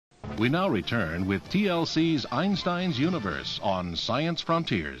We now return with TLC's Einstein's Universe on Science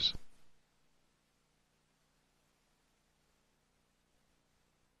Frontiers.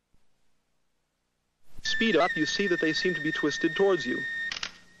 Speed up, you see that they seem to be twisted towards you.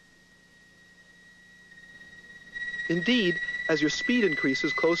 Indeed, as your speed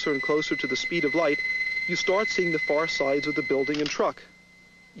increases closer and closer to the speed of light, you start seeing the far sides of the building and truck.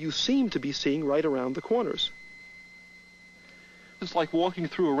 You seem to be seeing right around the corners. It's like walking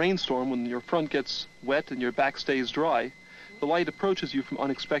through a rainstorm when your front gets wet and your back stays dry. The light approaches you from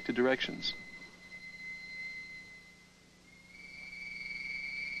unexpected directions.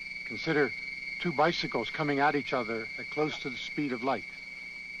 Consider two bicycles coming at each other at close to the speed of light.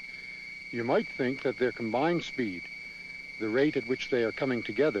 You might think that their combined speed, the rate at which they are coming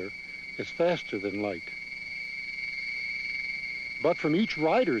together, is faster than light. But from each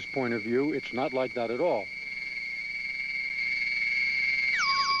rider's point of view, it's not like that at all.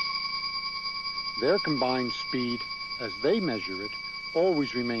 Their combined speed, as they measure it,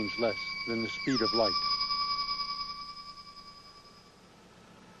 always remains less than the speed of light.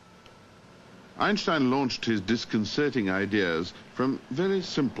 Einstein launched his disconcerting ideas from very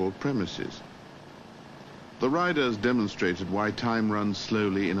simple premises. The riders demonstrated why time runs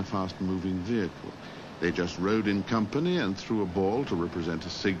slowly in a fast-moving vehicle. They just rode in company and threw a ball to represent a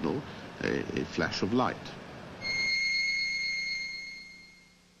signal, a flash of light.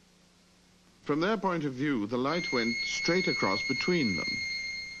 From their point of view, the light went straight across between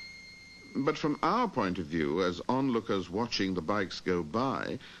them. But from our point of view, as onlookers watching the bikes go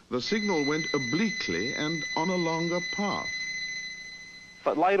by, the signal went obliquely and on a longer path.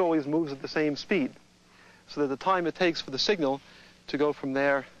 But light always moves at the same speed, so that the time it takes for the signal to go from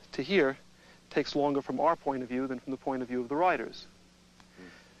there to here takes longer from our point of view than from the point of view of the riders.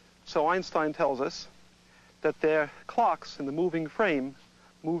 So Einstein tells us that their clocks in the moving frame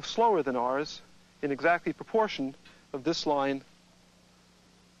move slower than ours in exactly proportion of this line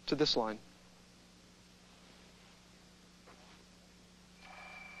to this line.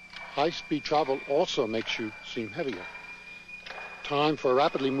 High-speed travel also makes you seem heavier. Time for a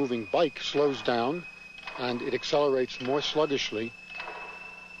rapidly moving bike slows down and it accelerates more sluggishly.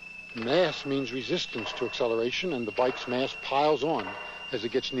 Mass means resistance to acceleration, and the bike's mass piles on as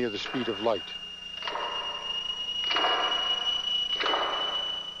it gets near the speed of light.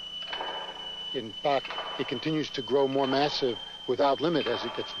 In fact, it continues to grow more massive without limit as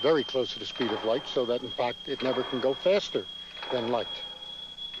it gets very close to the speed of light, so that, in fact, it never can go faster than light.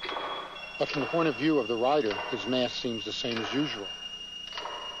 But from the point of view of the rider, his mass seems the same as usual.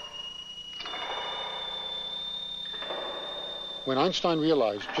 When Einstein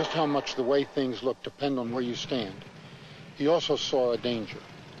realized just how much the way things look depend on where you stand, he also saw a danger.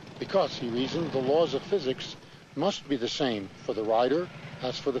 Because, he reasoned, the laws of physics must be the same for the rider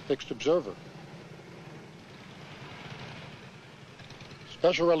as for the fixed observer.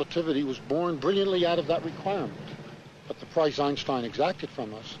 Special relativity was born brilliantly out of that requirement, but the price Einstein exacted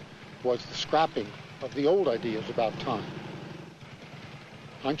from us was the scrapping of the old ideas about time.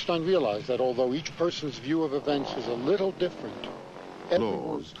 Einstein realized that although each person's view of events is a little different,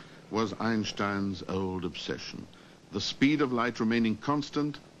 laws was Einstein's old obsession, the speed of light remaining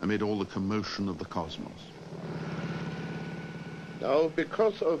constant amid all the commotion of the cosmos. Now,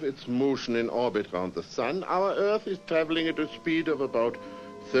 because of its motion in orbit around the sun, our Earth is traveling at a speed of about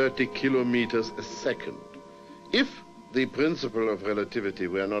 30 kilometers a second. If the principle of relativity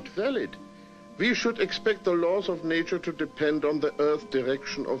were not valid, we should expect the laws of nature to depend on the Earth's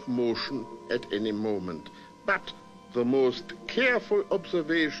direction of motion at any moment. But the most careful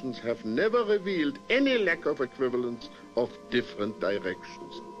observations have never revealed any lack of equivalence of different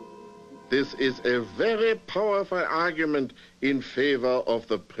directions. This is a very powerful argument in favor of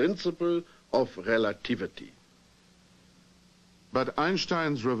the principle of relativity. But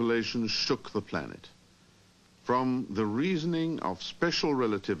Einstein's revelation shook the planet. From the reasoning of special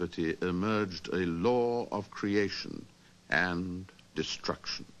relativity emerged a law of creation and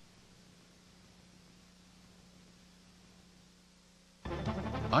destruction.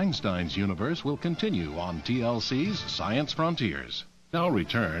 Einstein's Universe will continue on TLC's Science Frontiers. Now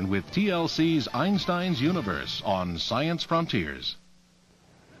return with TLC's Einstein's Universe on Science Frontiers.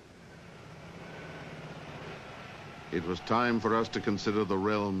 It was time for us to consider the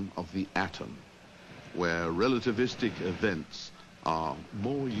realm of the atom, where relativistic events are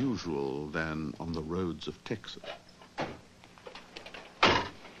more usual than on the roads of Texas. Of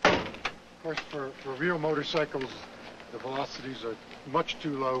course, for real motorcycles, the velocities are much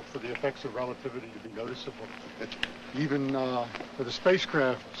too low for the effects of relativity to be noticeable. Even for the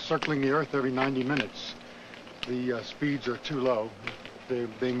spacecraft circling the Earth every 90 minutes, the speeds are too low.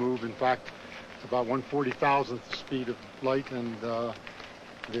 they move, in fact, about 1/40,000th the speed of light, and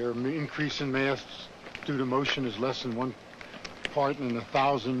their increase in mass due to motion is less than 1 part in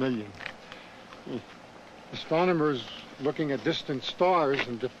 1,000 million. Astronomers looking at distant stars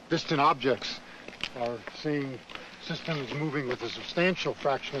and distant objects are seeing systems moving with a substantial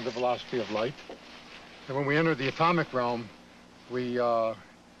fraction of the velocity of light. And when we enter the atomic realm, we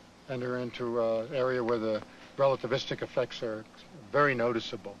enter into an area where the relativistic effects are very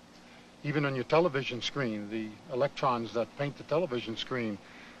noticeable. Even on your television screen, the electrons that paint the television screen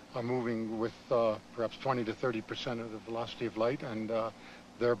are moving with perhaps 20 to 30% of the velocity of light, and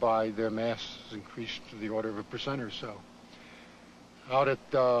thereby their mass is increased to the order of 1% or so. Out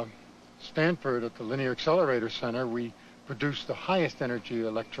at Stanford, at the Linear Accelerator Center, we produce the highest energy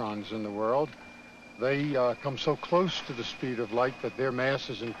electrons in the world. They come so close to the speed of light that their mass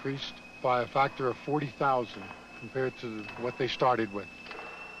is increased by a factor of 40,000 compared to what they started with.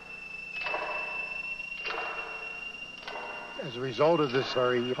 As a result of this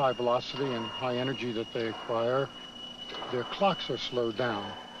very high velocity and high energy that they acquire, their clocks are slowed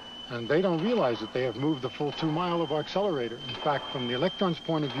down. And they don't realize that they have moved the full 2 miles of our accelerator. In fact, from the electrons'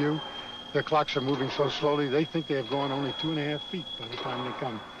 point of view, their clocks are moving so slowly, they think they have gone only 2.5 feet by the time they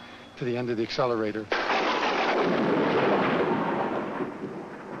come to the end of the accelerator.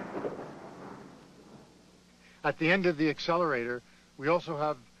 At the end of the accelerator, we also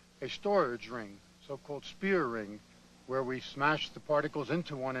have a storage ring, so-called spear ring, where we smash the particles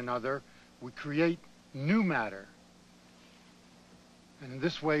into one another. We create new matter. And in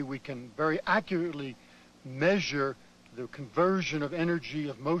this way, we can very accurately measure the conversion of energy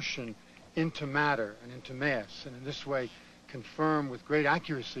of motion into matter and into mass. And in this way, confirm with great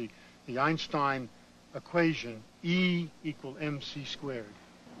accuracy the Einstein equation, E = mc squared.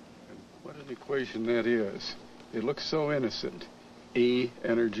 What an equation that is. It looks so innocent. E,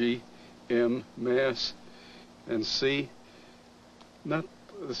 energy, M, mass, and C, not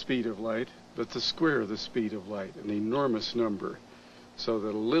the speed of light, but the square of the speed of light, an enormous number, so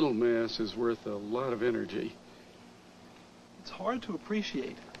that a little mass is worth a lot of energy. It's hard to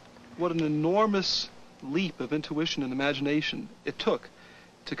appreciate what an enormous leap of intuition and imagination it took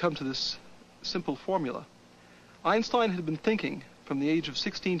to come to this simple formula. Einstein had been thinking from the age of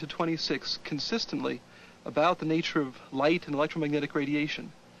 16 to 26 consistently about the nature of light and electromagnetic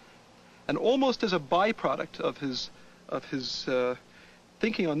radiation. And almost as a byproduct of his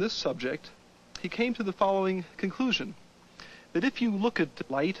thinking on this subject, he came to the following conclusion: that if you look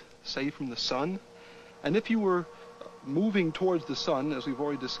at light, say from the sun, and if you were moving towards the sun, as we've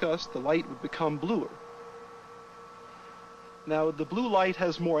already discussed, the light would become bluer. Now, the blue light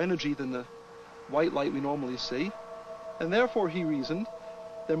has more energy than the white light we normally see, and therefore, he reasoned,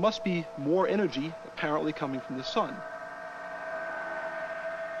 there must be more energy apparently coming from the sun.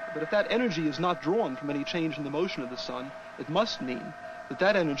 But if that energy is not drawn from any change in the motion of the sun, it must mean that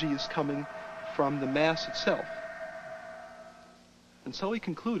that energy is coming from the mass itself. And so he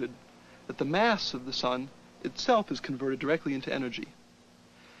concluded that the mass of the sun itself is converted directly into energy.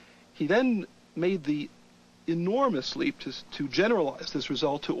 He then made the enormous leap to generalize this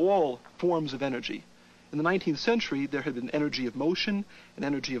result to all forms of energy. In the 19th century, there had been energy of motion, and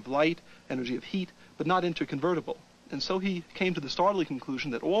energy of light, energy of heat, but not interconvertible. And so he came to the startling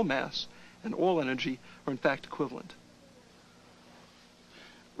conclusion that all mass and all energy are in fact equivalent.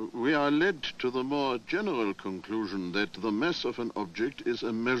 We are led to the more general conclusion that the mass of an object is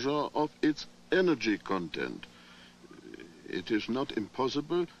a measure of its energy content. It is not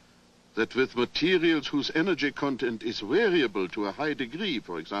impossible that with materials whose energy content is variable to a high degree,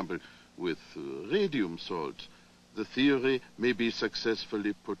 for example, with radium salts, the theory may be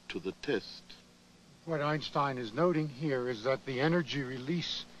successfully put to the test. What Einstein is noting here is that the energy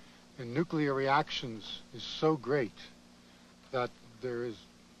release in nuclear reactions is so great that there is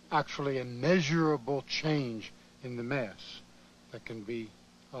actually a measurable change in the mass that can be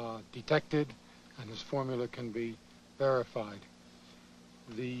detected, and his formula can be verified.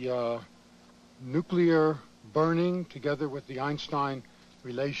 The nuclear burning, together with the Einstein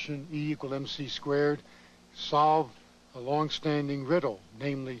relation E = mc squared, solve a long-standing riddle,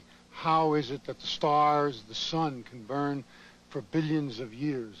 namely, how is it that the stars, the sun, can burn for billions of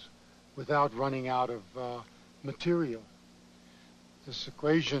years without running out of material? This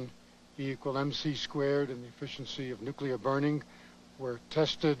equation, E = mc squared, and the efficiency of nuclear burning were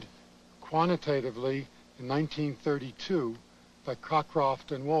tested quantitatively in 1932 by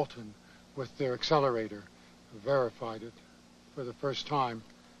Cockcroft and Walton with their accelerator, who verified it for the first time.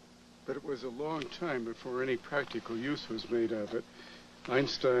 But it was a long time before any practical use was made of it.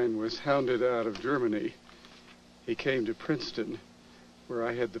 Einstein was hounded out of Germany. He came to Princeton, where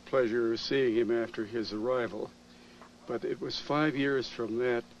I had the pleasure of seeing him after his arrival. But it was 5 years from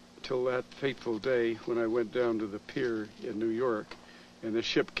that till that fateful day when I went down to the pier in New York, and the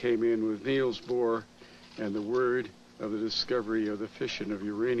ship came in with Niels Bohr and the word of the discovery of the fission of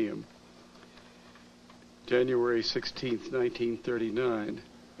uranium. January 16th, 1939,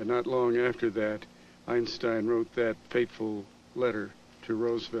 and not long after that, Einstein wrote that fateful letter to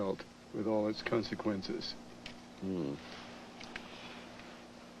Roosevelt with all its consequences.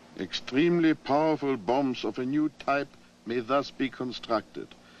 Extremely powerful bombs of a new type may thus be constructed.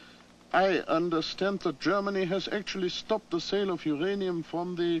 I understand that Germany has actually stopped the sale of uranium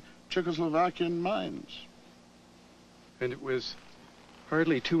from the Czechoslovakian mines. And it was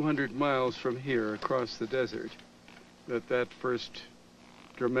hardly 200 miles from here, across the desert, that first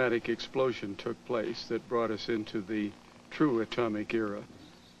dramatic explosion took place that brought us into the true atomic era.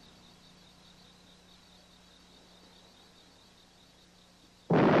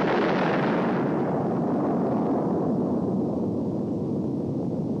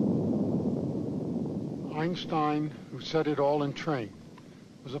 Einstein, who set it all in train,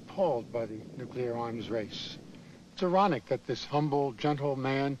 was appalled by the nuclear arms race. It's ironic that this humble, gentle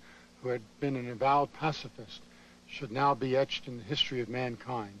man who had been an avowed pacifist should now be etched in the history of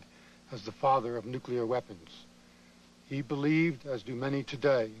mankind as the father of nuclear weapons. He believed, as do many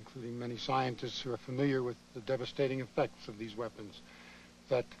today, including many scientists who are familiar with the devastating effects of these weapons,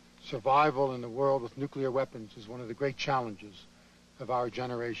 that survival in the world with nuclear weapons is one of the great challenges of our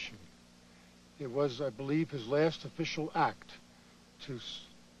generation. It was, I believe, his last official act to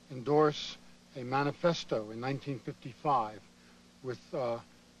endorse a manifesto in 1955 with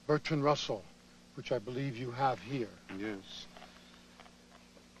Bertrand Russell, which I believe you have here. Yes.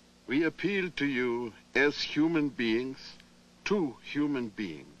 We appeal to you as human beings, to human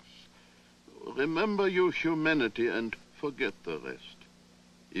beings. Remember your humanity and forget the rest.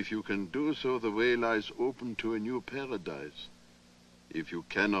 If you can do so, the way lies open to a new paradise. If you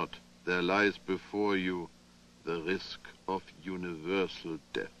cannot, there lies before you the risk of universal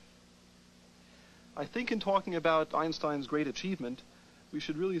death. I think in talking about Einstein's great achievement, we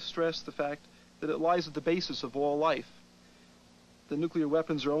should really stress the fact that it lies at the basis of all life. The nuclear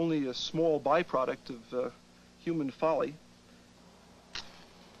weapons are only a small byproduct of human folly.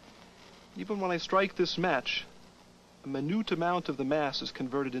 Even when I strike this match, a minute amount of the mass is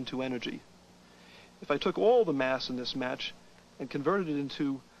converted into energy. If I took all the mass in this match and converted it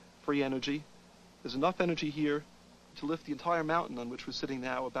into free energy, there's enough energy here to lift the entire mountain on which we're sitting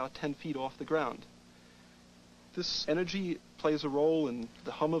now about 10 feet off the ground. This energy plays a role in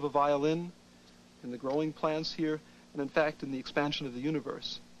the hum of a violin, in the growing plants here, and in fact in the expansion of the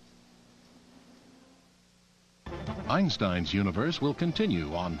universe. Einstein's universe will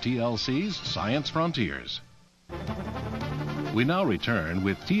continue on TLC's Science Frontiers. We now return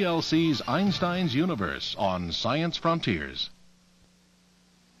with TLC's Einstein's universe on Science Frontiers.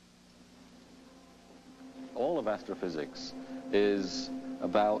 All of astrophysics is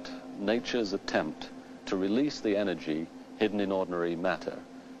about nature's attempt to release the energy hidden in ordinary matter,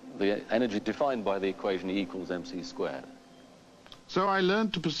 the energy defined by the equation E equals mc squared. So I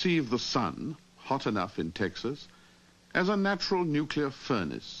learned to perceive the sun, hot enough in Texas, as a natural nuclear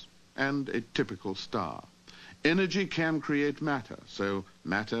furnace and a typical star. Energy can create matter, so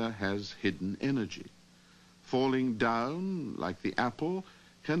matter has hidden energy. Falling down, like the apple,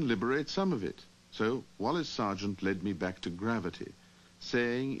 can liberate some of it. So Wallace Sargent led me back to gravity,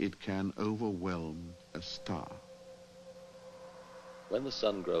 saying it can overwhelm a star. When the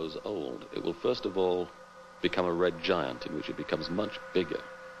sun grows old, it will first of all become a red giant in which it becomes much bigger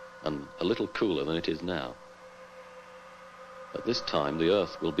and a little cooler than it is now. At this time, the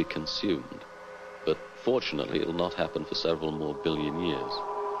Earth will be consumed, but fortunately it will not happen for several more billion years.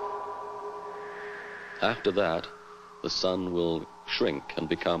 After that, the sun will shrink and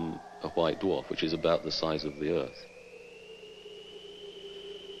become a white dwarf, which is about the size of the Earth.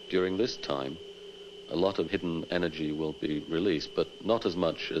 During this time, a lot of hidden energy will be released, but not as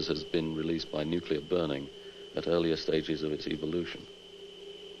much as has been released by nuclear burning at earlier stages of its evolution.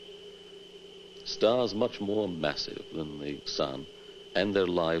 Stars much more massive than the sun end their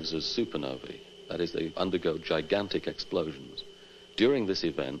lives as supernovae. That is, they undergo gigantic explosions. During this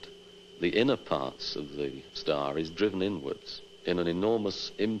event, the inner parts of the star is driven inwards in an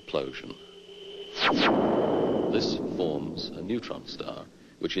enormous implosion. This forms a neutron star,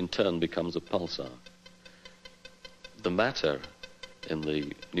 which in turn becomes a pulsar. The matter in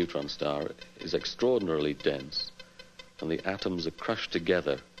the neutron star is extraordinarily dense, and the atoms are crushed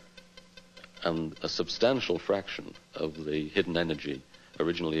together, and a substantial fraction of the hidden energy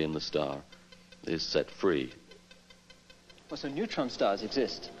originally in the star is set free. Well, so neutron stars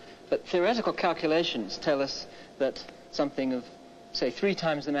exist, but theoretical calculations tell us that something of, say, 3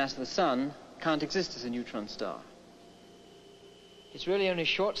 times the mass of the Sun can't exist as a neutron star. It's really only a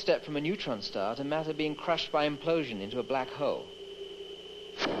short step from a neutron star to matter being crushed by implosion into a black hole.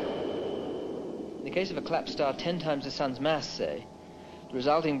 In the case of a collapsed star 10 times the Sun's mass, say, the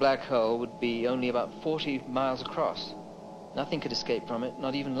resulting black hole would be only about 40 miles across. Nothing could escape from it,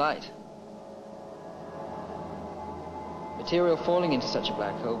 not even light. Material falling into such a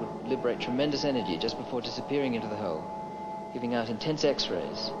black hole would liberate tremendous energy just before disappearing into the hole, giving out intense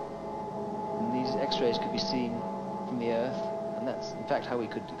X-rays. And these X-rays could be seen from the Earth, and that's in fact how we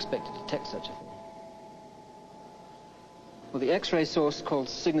could expect to detect such a thing. Well, the X-ray source called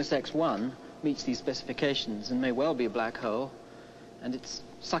Cygnus X1 meets these specifications and may well be a black hole, and it's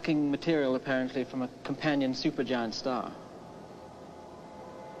sucking material apparently from a companion supergiant star.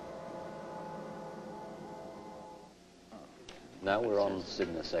 Now we're on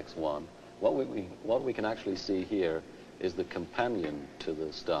Cygnus X1. What we can actually see here is the companion to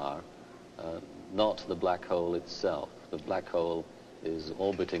the star, not the black hole itself. The black hole is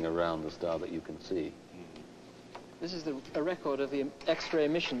orbiting around the star that you can see. This is a record of the X-ray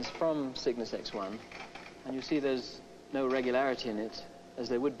emissions from Cygnus X1, and you see there's no regularity in it, as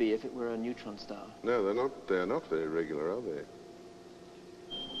there would be if it were a neutron star. No, they're not very regular, are they?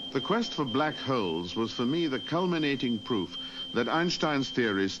 The quest for black holes was for me the culminating proof that Einstein's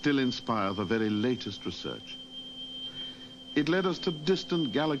theories still inspire the very latest research. It led us to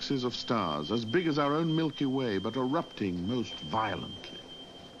distant galaxies of stars, as big as our own Milky Way, but erupting most violently.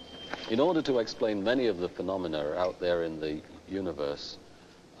 In order to explain many of the phenomena out there in the universe,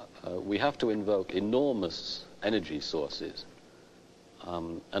 we have to invoke enormous energy sources.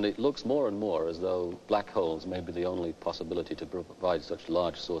 And it looks more and more as though black holes may be the only possibility to provide such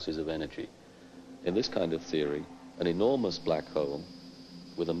large sources of energy. In this kind of theory, an enormous black hole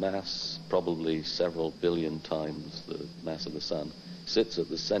with a mass probably several billion times the mass of the Sun sits at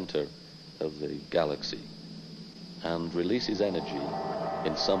the center of the galaxy and releases energy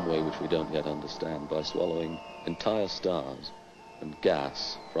in some way which we don't yet understand by swallowing entire stars and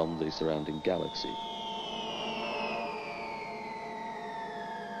gas from the surrounding galaxy.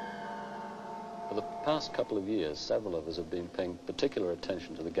 For the past couple of years, several of us have been paying particular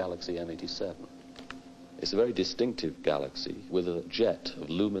attention to the galaxy M87. It's a very distinctive galaxy with a jet of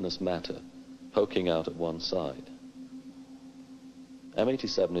luminous matter poking out at one side.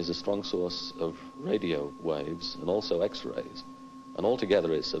 M87 is a strong source of radio waves and also X-rays, and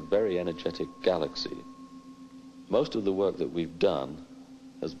altogether it's a very energetic galaxy. Most of the work that we've done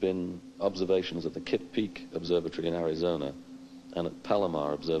has been observations at the Kitt Peak Observatory in Arizona and at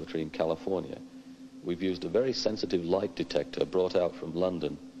Palomar Observatory in California. We've used a very sensitive light detector brought out from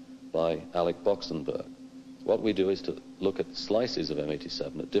London by Alec Boxenberg. What we do is to look at slices of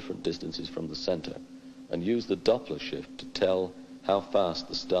M87 at different distances from the center and use the Doppler shift to tell how fast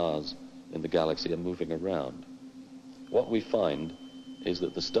the stars in the galaxy are moving around. What we find is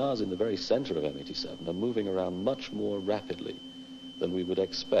that the stars in the very center of M87 are moving around much more rapidly than we would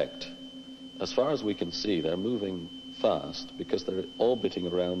expect. As far as we can see, they're moving fast because they're orbiting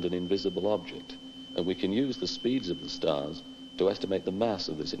around an invisible object, and we can use the speeds of the stars to estimate the mass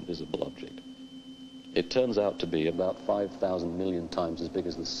of this invisible object. It turns out to be about 5,000 million times as big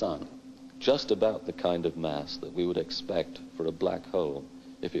as the Sun, just about the kind of mass that we would expect for a black hole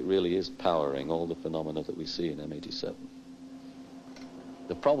if it really is powering all the phenomena that we see in M87.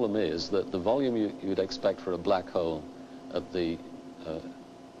 The problem is that the volume you'd expect for a black hole at the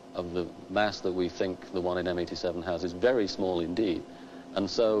of the mass that we think the one in M87 has is very small indeed, and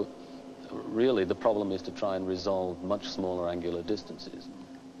so really the problem is to try and resolve much smaller angular distances.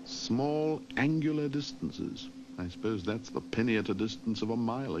 Small angular distances. I suppose that's the penny at a distance of a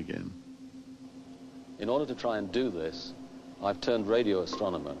mile again. In order to try and do this, I've turned radio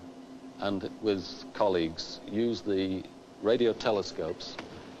astronomer and with colleagues used the radio telescopes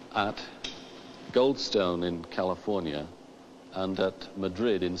at Goldstone in California and at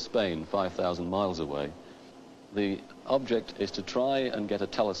Madrid in Spain, 5,000 miles away. The object is to try and get a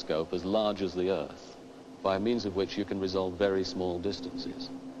telescope as large as the Earth, by means of which you can resolve very small distances.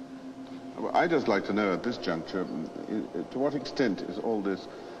 Well, I'd just like to know at this juncture, to what extent is all this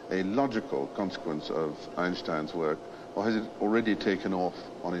a logical consequence of Einstein's work, or has it already taken off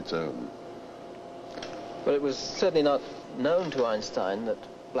on its own? Well, it was certainly not known to Einstein that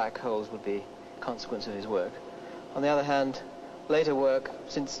black holes would be a consequence of his work. On the other hand, later work,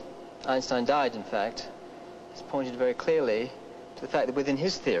 since Einstein died, in fact, has pointed very clearly to the fact that within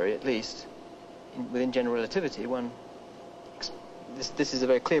his theory, at least, within general relativity, this is a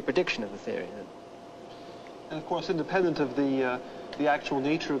very clear prediction of the theory. And of course, independent of the actual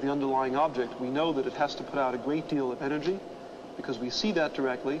nature of the underlying object, we know that it has to put out a great deal of energy because we see that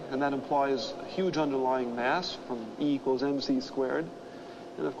directly, and that implies a huge underlying mass from E equals mc squared.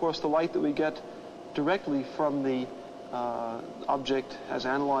 And of course, the light that we get directly from the object as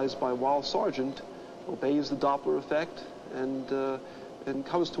analyzed by Wallace Sargent obeys the Doppler effect and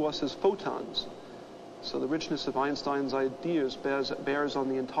comes to us as photons. So the richness of Einstein's ideas bears on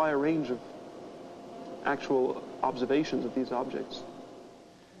the entire range of actual observations of these objects.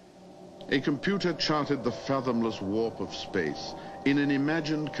 A computer charted the fathomless warp of space in an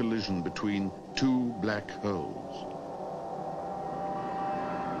imagined collision between two black holes.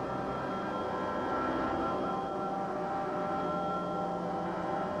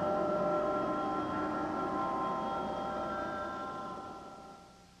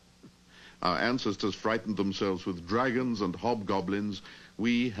 Our ancestors frightened themselves with dragons and hobgoblins.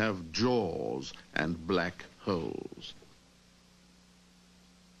 We have jaws and black holes.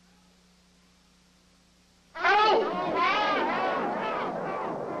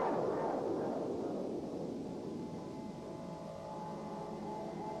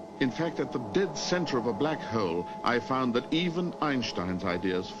 In fact, at the dead center of a black hole, I found that even Einstein's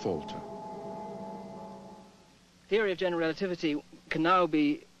ideas falter. Theory of general relativity can now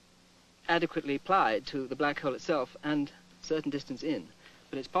be adequately applied to the black hole itself and a certain distance in.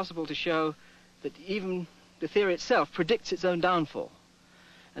 But it's possible to show that even the theory itself predicts its own downfall.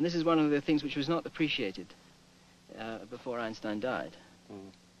 And this is one of the things which was not appreciated before Einstein died.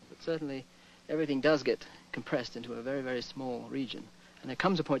 But certainly everything does get compressed into a very, very small region. And there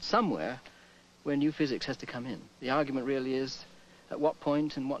comes a point somewhere where new physics has to come in. The argument really is at what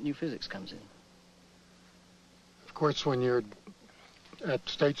point and what new physics comes in. Of course, when you're at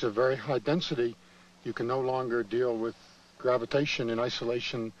states of very high density, you can no longer deal with gravitation in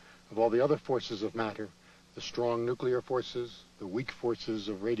isolation of all the other forces of matter, the strong nuclear forces, the weak forces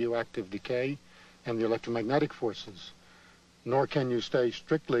of radioactive decay, and the electromagnetic forces. Nor can you stay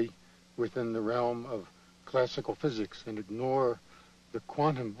strictly within the realm of classical physics and ignore the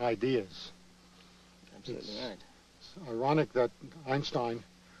quantum ideas. Absolutely right. It's ironic that Einstein,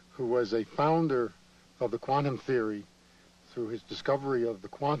 who was a founder of the quantum theory through his discovery of the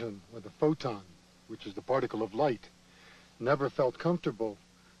quantum, or the photon, which is the particle of light, never felt comfortable,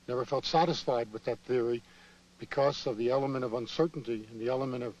 never felt satisfied with that theory because of the element of uncertainty and the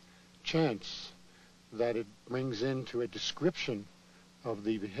element of chance that it brings into a description of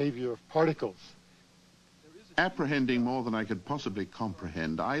the behavior of particles. Apprehending more than I could possibly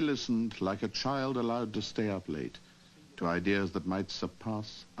comprehend, I listened like a child allowed to stay up late to ideas that might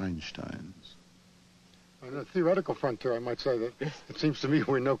surpass Einstein's. On a theoretical frontier, I might say that it seems to me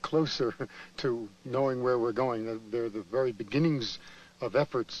we're no closer to knowing where we're going. They're the very beginnings of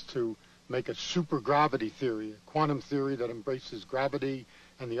efforts to make a supergravity theory, a quantum theory that embraces gravity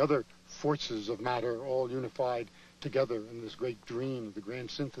and the other forces of matter all unified together in this great dream of the grand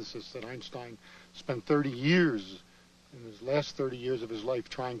synthesis that Einstein spent 30 years, in his last 30 years of his life,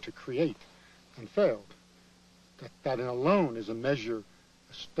 trying to create and failed. That in alone is a measure,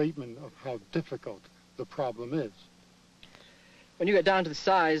 a statement of how difficult the problem is. When you get down to the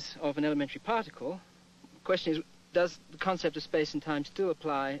size of an elementary particle, the question is, does the concept of space and time still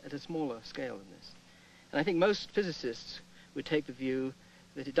apply at a smaller scale than this? And I think most physicists would take the view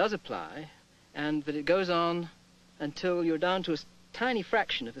that it does apply, and that it goes on until you're down to a tiny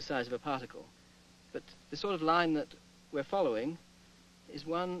fraction of the size of a particle. But the sort of line that we're following is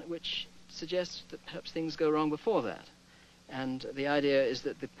one which suggests that perhaps things go wrong before that. And the idea is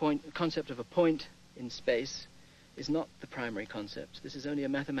that the concept of a point in space is not the primary concept. This is only a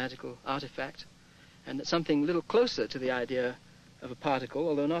mathematical artifact, and that something a little closer to the idea of a particle,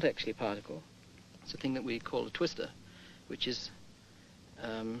 although not actually a particle, it's a thing that we call a twister, which is,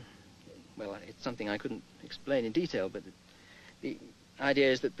 well, it's something I couldn't explain in detail, but the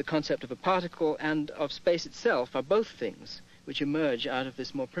idea is that the concept of a particle and of space itself are both things which emerge out of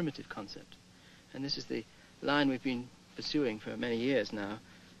this more primitive concept. And this is the line we've been pursuing for many years now.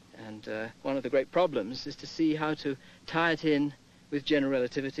 And one of the great problems is to see how to tie it in with general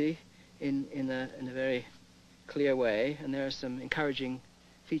relativity in a very clear way. And there are some encouraging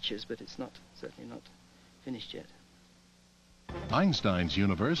features, but it's certainly not finished yet. Einstein's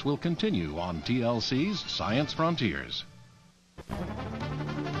universe will continue on TLC's Science Frontiers.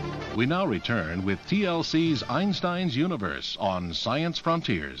 We now return with TLC's Einstein's universe on Science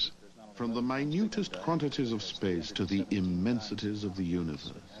Frontiers. From the minutest quantities of space to the immensities of the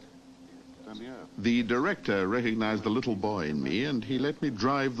universe. The director recognized the little boy in me, and he let me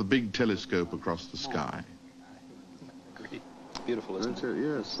drive the big telescope across the sky. Beautiful, isn't it?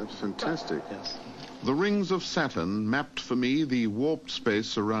 Yes, that's fantastic. Yes. The rings of Saturn mapped for me the warped space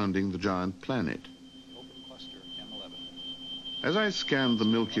surrounding the giant planet. As I scanned the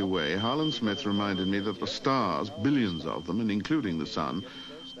Milky Way, Harlan Smith reminded me that the stars, billions of them, and including the Sun,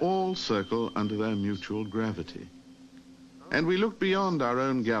 all circle under their mutual gravity. And we looked beyond our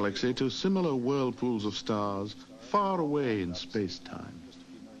own galaxy to similar whirlpools of stars far away in space-time.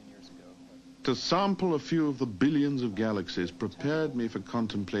 To sample a few of the billions of galaxies prepared me for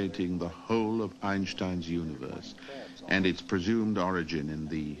contemplating the whole of Einstein's universe and its presumed origin in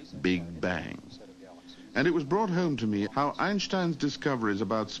the Big Bang. And it was brought home to me how Einstein's discoveries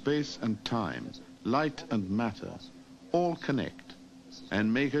about space and time, light and matter, all connect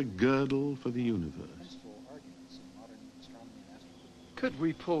and make a girdle for the universe. Could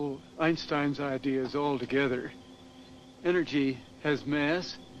we pull Einstein's ideas all together? Energy has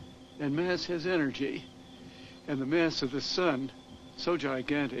mass, and mass has energy. And the mass of the sun, so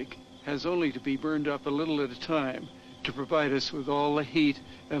gigantic, has only to be burned up a little at a time to provide us with all the heat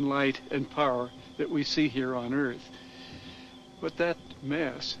and light and power that we see here on Earth. But that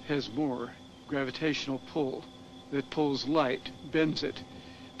mass has more gravitational pull that pulls light, bends it,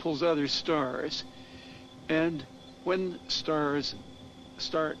 pulls other stars. And when stars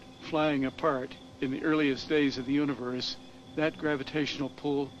start flying apart in the earliest days of the universe, that gravitational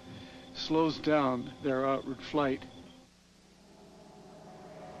pull slows down their outward flight.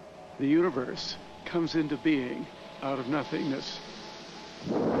 The universe comes into being out of nothingness.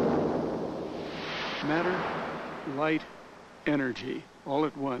 Matter, light, energy, all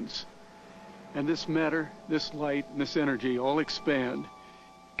at once. And this matter, this light, and this energy all expand,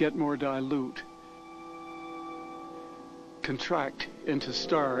 get more dilute, contract into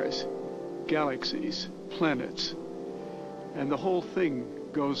stars, galaxies, planets, and the whole thing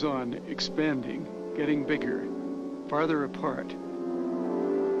goes on expanding, getting bigger, farther apart.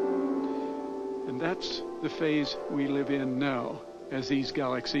 And that's the phase we live in now, as these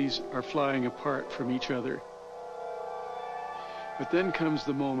galaxies are flying apart from each other. But then comes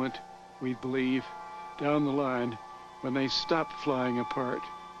the moment, we believe, down the line, when they stop flying apart.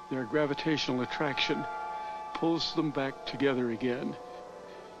 Their gravitational attraction pulls them back together again.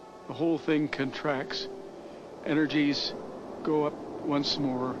 The whole thing contracts. Energies go up once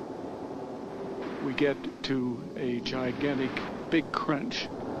more. We get to a gigantic big crunch.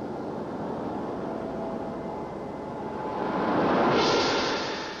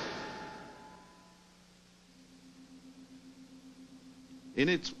 In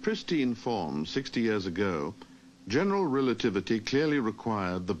its pristine form 60 years ago, general relativity clearly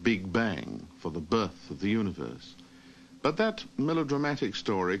required the Big Bang for the birth of the universe. But that melodramatic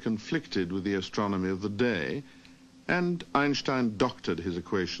story conflicted with the astronomy of the day, and Einstein doctored his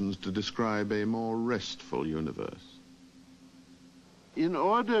equations to describe a more restful universe. In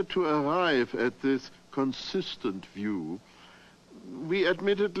order to arrive at this consistent view, we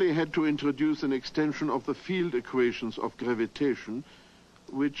admittedly had to introduce an extension of the field equations of gravitation,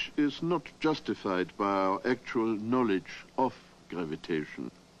 which is not justified by our actual knowledge of gravitation.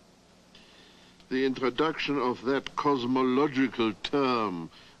 The introduction of that cosmological term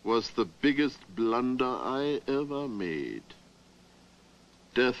was the biggest blunder I ever made.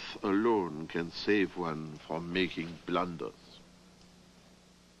 Death alone can save one from making blunders.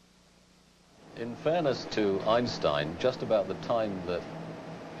 In fairness to Einstein, just about the time that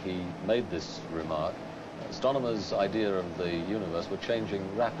he made this remark, astronomers' idea of the universe were changing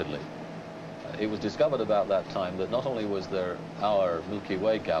rapidly. It was discovered about that time that not only was there our Milky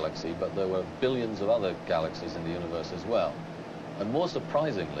Way galaxy, but there were billions of other galaxies in the universe as well. And more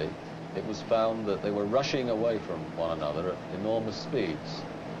surprisingly, it was found that they were rushing away from one another at enormous speeds.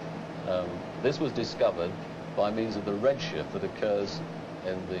 This was discovered by means of the redshift that occurs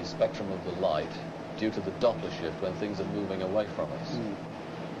in the spectrum of the light due to the Doppler shift when things are moving away from us.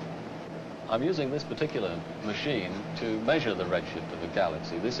 I'm using this particular machine to measure the redshift of a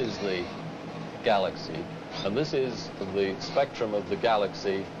galaxy. This is the galaxy, and this is the spectrum of the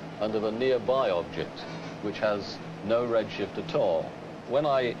galaxy under the nearby object, which has no redshift at all. When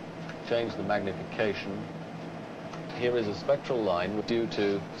I change the magnification, here is a spectral line due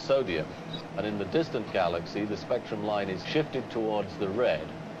to sodium, and in the distant galaxy the spectrum line is shifted towards the red,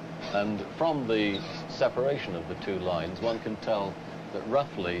 and from the separation of the two lines one can tell that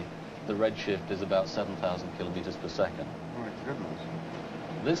roughly the redshift is about 7,000 kilometers per second. Oh, my goodness.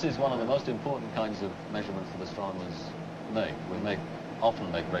 This is one of the most important kinds of measurements that astronomers make. We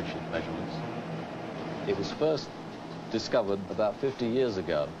often make redshift measurements. It was first discovered about 50 years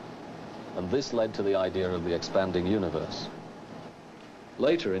ago, and this led to the idea of the expanding universe.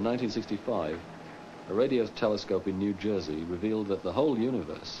 Later, in 1965, a radio telescope in New Jersey revealed that the whole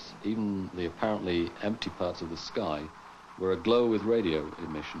universe even the apparently empty parts of the sky were aglow with radio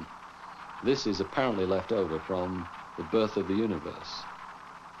emission. This is apparently left over from the birth of the universe.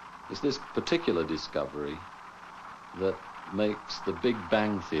 It's this particular discovery that makes the Big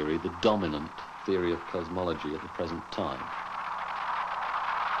Bang theory the dominant theory of cosmology at the present time.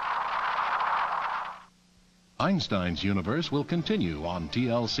 Einstein's universe will continue on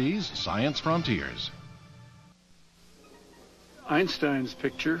TLC's Science Frontiers. Einstein's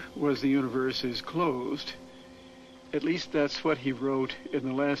picture was the universe is closed. At least that's what he wrote in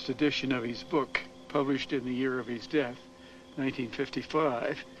the last edition of his book, published in the year of his death,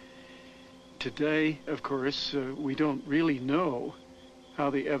 1955. Today, of course, we don't really know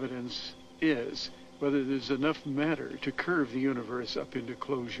how the evidence is, whether there's enough matter to curve the universe up into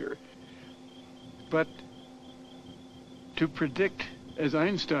closure. But to predict, as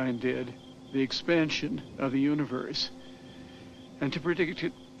Einstein did, the expansion of the universe, and to predict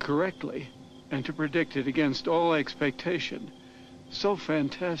it correctly, and to predict it against all expectation, so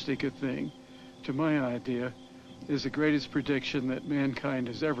fantastic a thing, to my idea, is the greatest prediction that mankind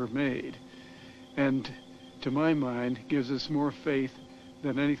has ever made. And to my mind, gives us more faith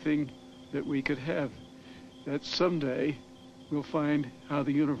than anything that we could have, that someday we'll find how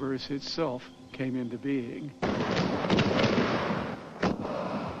the universe itself came into being.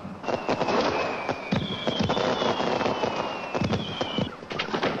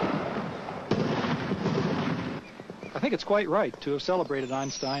 I think it's quite right to have celebrated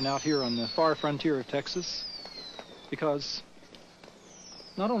Einstein out here on the far frontier of Texas, because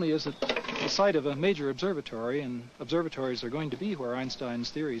not only is it the site of a major observatory, and observatories are going to be where Einstein's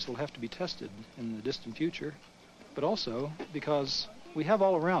theories will have to be tested in the distant future, but also because we have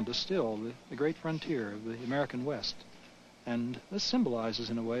all around us still the great frontier of the American West. And this symbolizes,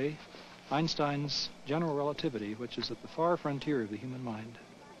 in a way, Einstein's general relativity, which is at the far frontier of the human mind.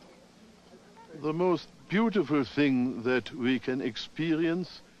 The most beautiful thing that we can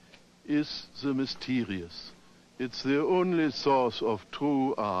experience is the mysterious. It's the only source of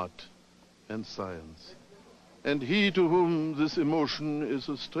true art and science. And he to whom this emotion is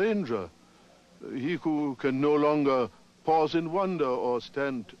a stranger, he who can no longer pause in wonder or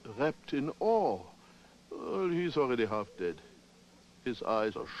stand wrapped in awe, well, he's already half dead. His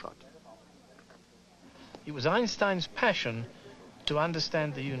eyes are shut. It was Einstein's passion to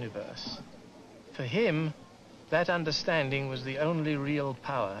understand the universe. For him, that understanding was the only real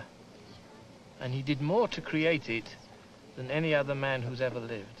power. And he did more to create it than any other man who's ever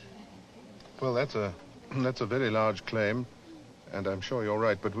lived. Well, that's a very large claim, and I'm sure you're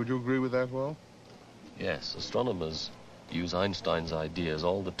right, but would you agree with that, Will? Yes, astronomers use Einstein's ideas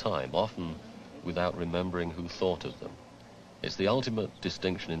all the time, often without remembering who thought of them. It's the ultimate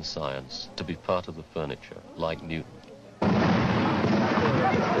distinction in science, to be part of the furniture, like Newton.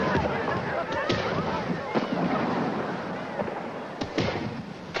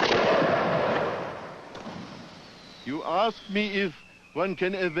 You ask me if one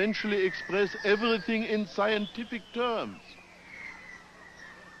can eventually express everything in scientific terms.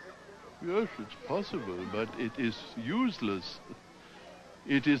 Yes, it's possible, but it is useless.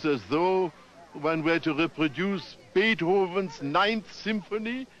 It is as though one were to reproduce Beethoven's Ninth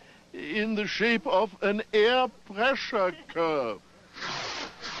Symphony in the shape of an air pressure curve.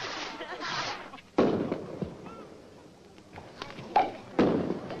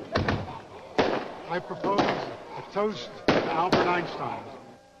 I propose a toast to Albert Einstein,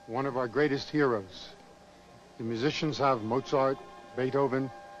 one of our greatest heroes. The musicians have Mozart, Beethoven,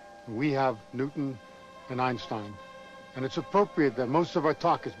 and we have Newton and Einstein. And it's appropriate that most of our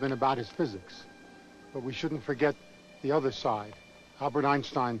talk has been about his physics. But we shouldn't forget the other side. Albert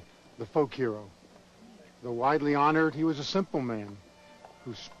Einstein, the folk hero. Though widely honored, he was a simple man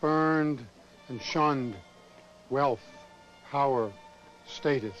who spurned and shunned wealth, power,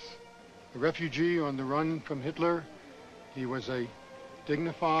 status. A refugee on the run from Hitler, he was a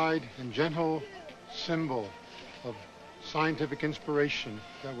dignified and gentle symbol of scientific inspiration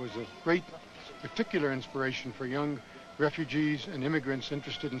that was a great particular inspiration for young refugees and immigrants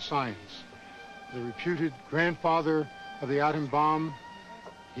interested in science. The reputed grandfather of the atom bomb,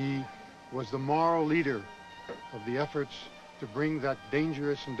 he was the moral leader of the efforts to bring that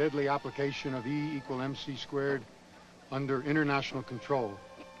dangerous and deadly application of E equal mc squared under international control.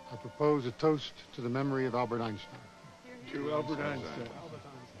 I propose a toast to the memory of Albert Einstein. To Albert Einstein.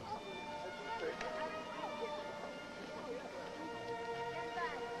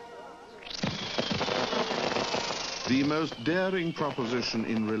 The most daring proposition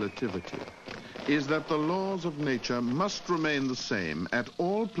in relativity is that the laws of nature must remain the same at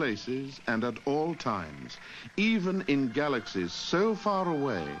all places and at all times, even in galaxies so far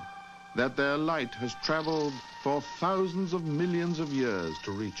away that their light has traveled for thousands of millions of years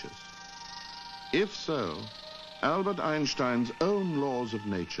to reach us? If so, Albert Einstein's own laws of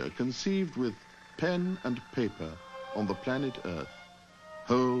nature, conceived with pen and paper on the planet Earth,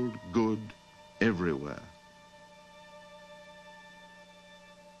 hold good everywhere.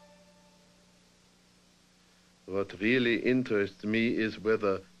 What really interests me is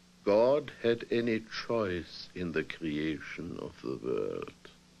whether God had any choice in the creation of the world.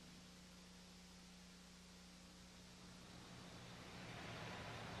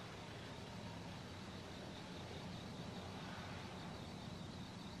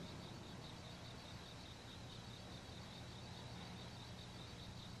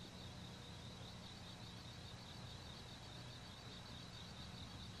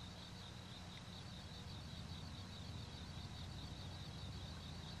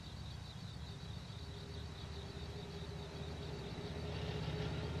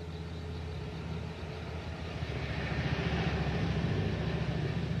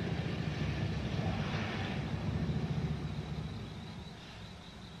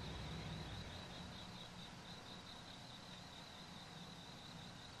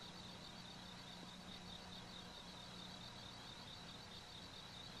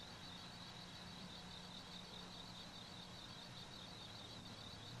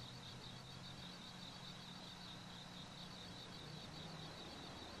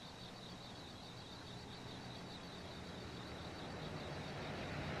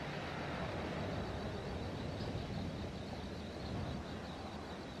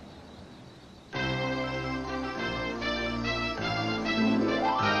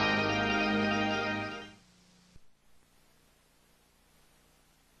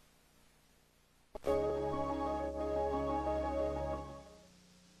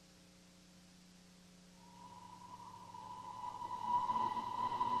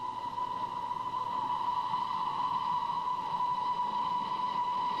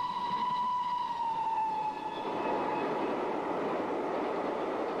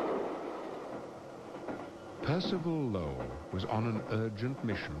 Percival Lowell was on an urgent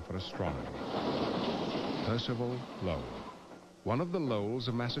mission for astronomy. Percival Lowell, one of the Lowells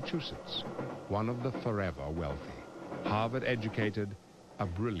of Massachusetts, one of the forever wealthy, Harvard-educated, a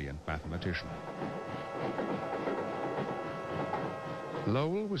brilliant mathematician.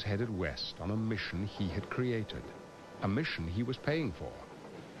 Lowell was headed west on a mission he had created, a mission he was paying for,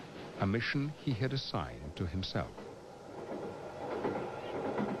 a mission he had assigned to himself.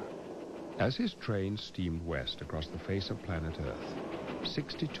 As his train steamed west across the face of planet Earth,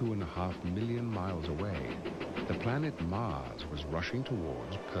 62.5 million miles away, the planet Mars was rushing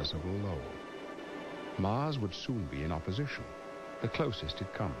towards Percival Lowell. Mars would soon be in opposition, the closest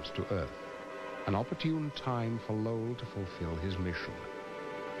it comes to Earth, an opportune time for Lowell to fulfill his mission,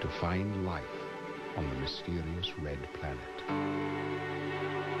 to find life on the mysterious red planet.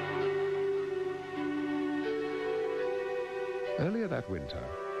 Earlier that winter,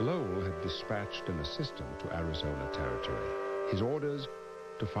 Lowell had dispatched an assistant to Arizona territory. His orders,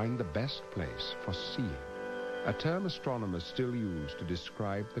 to find the best place for seeing, a term astronomers still use to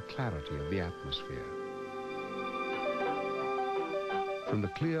describe the clarity of the atmosphere. From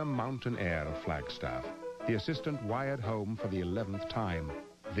the clear mountain air of Flagstaff, the assistant wired home for the 11th time.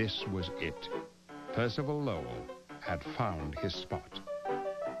 This was it. Percival Lowell had found his spot.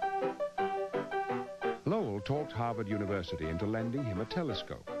 Lowell talked Harvard University into lending him a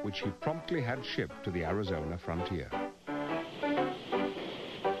telescope, which he promptly had shipped to the Arizona frontier.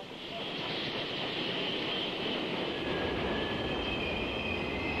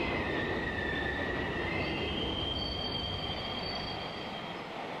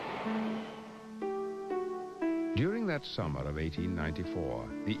 During that summer of 1894,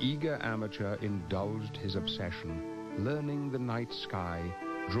 the eager amateur indulged his obsession, learning the night sky,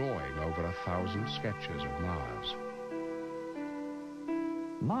 drawing over 1,000 sketches of Mars.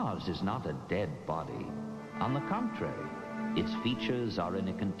 Mars is not a dead body. On the contrary, its features are in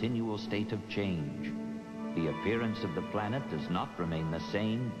a continual state of change. The appearance of the planet does not remain the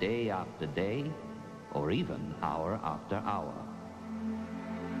same day after day, or even hour after hour.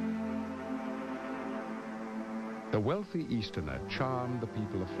 The wealthy Easterner charmed the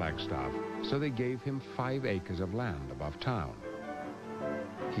people of Flagstaff, so they gave him 5 acres of land above town.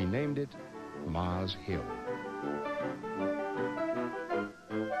 He named it Mars Hill.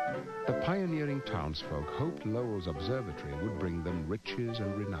 The pioneering townsfolk hoped Lowell's observatory would bring them riches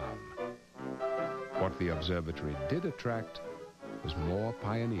and renown. What the observatory did attract was more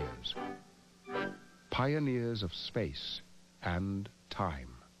pioneers. Pioneers of space and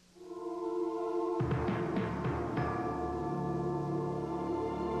time.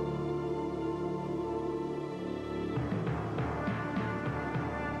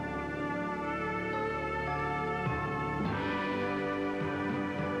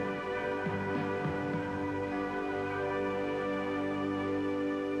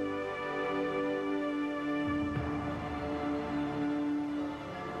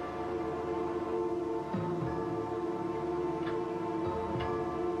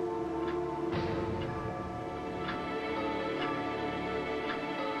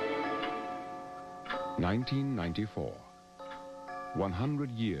 1994.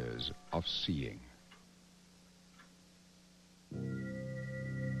 100 years of seeing.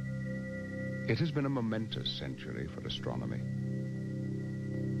 It has been a momentous century for astronomy.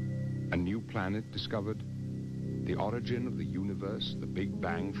 A new planet discovered, the origin of the universe, the Big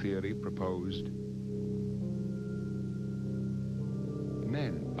Bang theory proposed,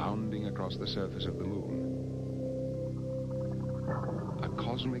 men bounding across the surface of the moon, a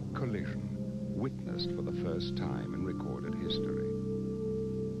cosmic collision witnessed for the first time in recorded history.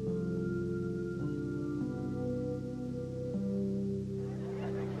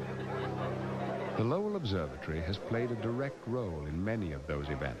 The Lowell Observatory has played a direct role in many of those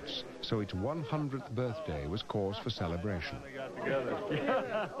events, so its 100th birthday was cause for celebration.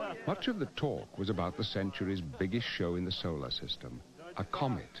 Much of the talk was about the century's biggest show in the solar system, a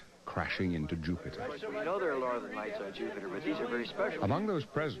comet crashing into Jupiter. We know there are northern lights on Jupiter, but these are very special. Among those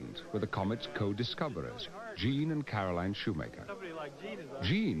present were the comet's co-discoverers, Gene and Caroline Shoemaker.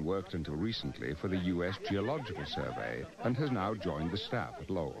 Gene worked until recently for the U.S. Geological Survey and has now joined the staff at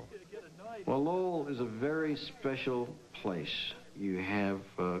Lowell. Well, Lowell is a very special place. You have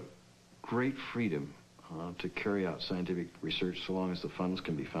great freedom to carry out scientific research so long as the funds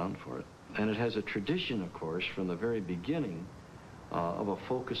can be found for it. And it has a tradition, of course, from the very beginning of a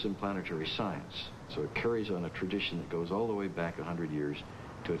focus in planetary science. So it carries on a tradition that goes all the way back 100 years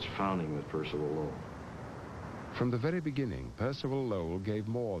to its founding with Percival Lowell. From the very beginning, Percival Lowell gave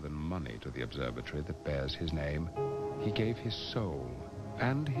more than money to the observatory that bears his name. He gave his soul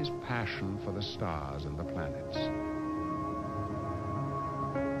and his passion for the stars and the planets.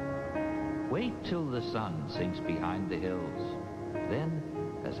 Wait till the sun sinks behind the hills. Then,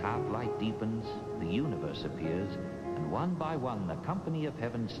 as half-light deepens, the universe appears, and one by one the company of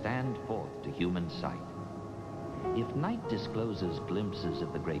heaven stand forth to human sight. If night discloses glimpses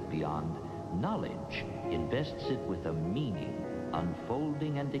of the great beyond, knowledge invests it with a meaning,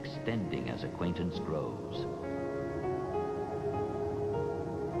 unfolding and extending as acquaintance grows.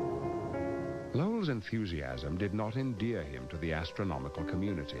 Lowell's enthusiasm did not endear him to the astronomical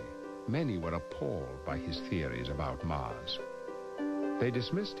community. Many were appalled by his theories about Mars. They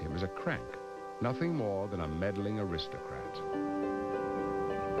dismissed him as a crank, nothing more than a meddling aristocrat.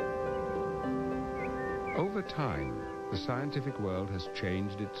 Over time, the scientific world has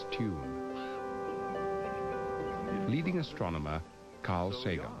changed its tune. Leading astronomer Carl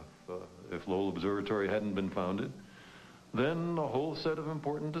Sagan. If Lowell Observatory hadn't been founded, then a whole set of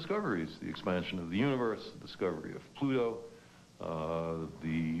important discoveries, the expansion of the universe, the discovery of Pluto,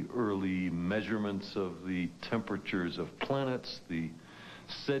 the early measurements of the temperatures of planets, the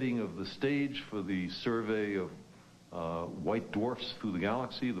setting of the stage for the survey of white dwarfs through the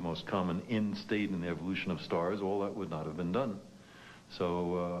galaxy, the most common end state in the evolution of stars, all that would not have been done.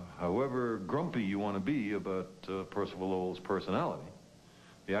 So however grumpy you want to be about Percival Lowell's personality,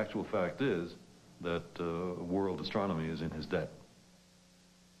 the actual fact is that world astronomy is in his debt.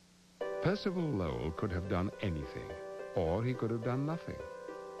 Percival Lowell could have done anything, or he could have done nothing.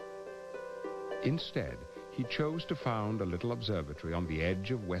 Instead, he chose to found a little observatory on the edge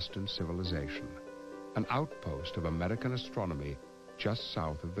of Western civilization, an outpost of American astronomy just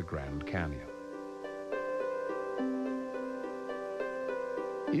south of the Grand Canyon.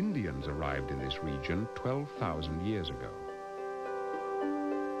 Indians arrived in this region 12,000 years ago.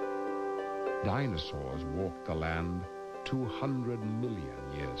 Dinosaurs walked the land 200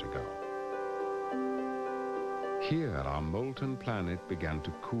 million years ago. Here, our molten planet began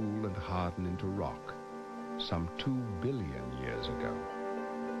to cool and harden into rock some 2 billion years ago.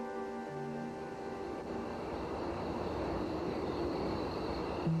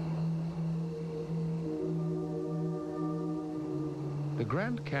 The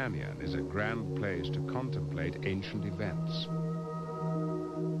Grand Canyon is a grand place to contemplate ancient events.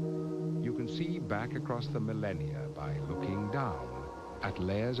 You can see back across the millennia by looking down at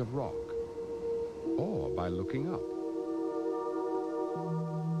layers of rock, or by looking up.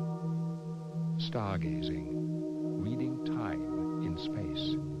 Stargazing, reading time in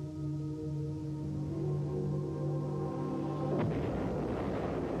space.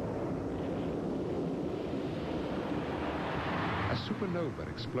 A supernova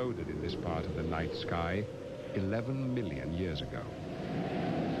exploded in this part of the night sky 11 million years ago.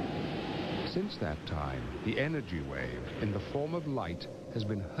 Since that time, the energy wave, in the form of light, has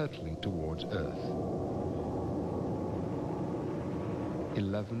been hurtling towards Earth.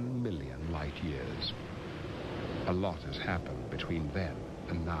 11 million light years. A lot has happened between then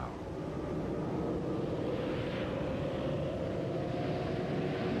and now.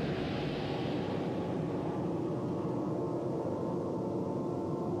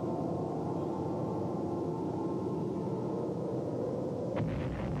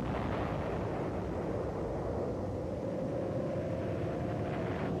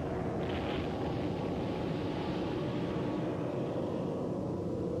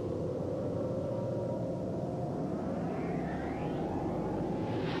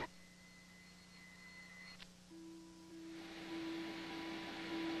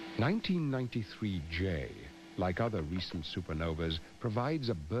 1993J, like other recent supernovas, provides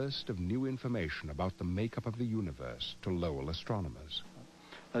a burst of new information about the makeup of the universe to Lowell astronomers.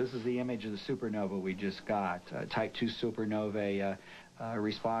 This is the image of the supernova we just got. Type 2 supernovae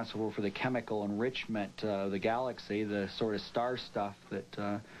responsible for the chemical enrichment of the galaxy, the sort of star stuff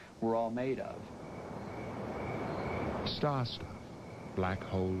that we're all made of. Star stuff, black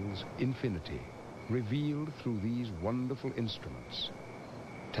holes, infinity, revealed through these wonderful instruments,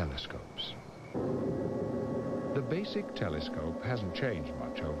 telescopes. The basic telescope hasn't changed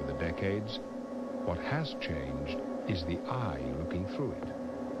much over the decades. What has changed is the eye looking through it.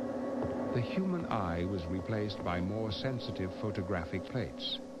 The human eye was replaced by more sensitive photographic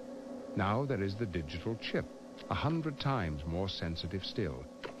plates. Now there is the digital chip, 100 times more sensitive still,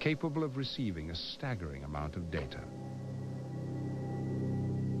 capable of receiving a staggering amount of data.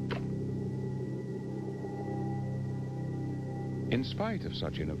 In spite of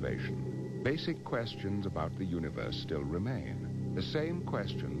such innovation, basic questions about the universe still remain. The same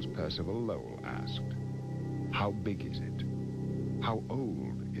questions Percival Lowell asked. How big is it? How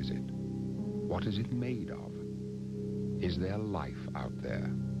old is it? What is it made of? Is there life out there?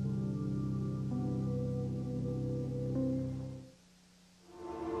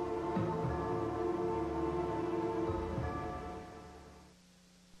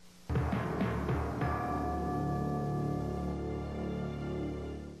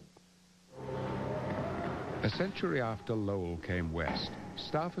 A century after Lowell came west,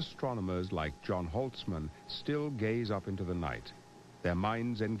 staff astronomers like John Holtzman still gaze up into the night, their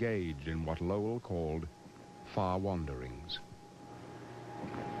minds engaged in what Lowell called far wanderings.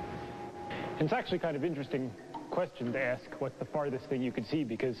 It's actually kind of interesting question to ask what's the farthest thing you could see,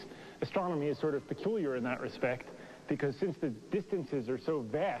 because astronomy is sort of peculiar in that respect, because since the distances are so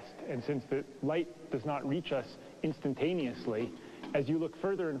vast and since the light does not reach us instantaneously, as you look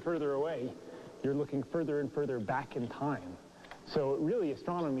further and further away, you're looking further and further back in time. So really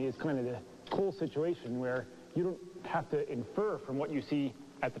astronomy is kind of the cool situation where you don't have to infer from what you see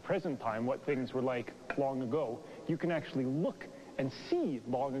at the present time what things were like long ago. You can actually look and see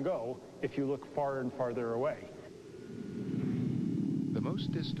long ago if you look far and farther away. The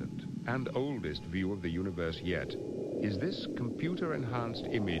most distant and oldest view of the universe yet is this computer-enhanced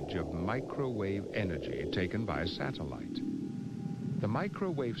image of microwave energy taken by a satellite. The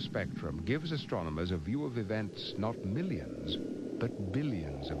microwave spectrum gives astronomers a view of events not millions, but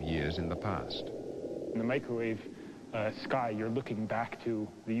billions of years in the past. In the microwave sky, you're looking back to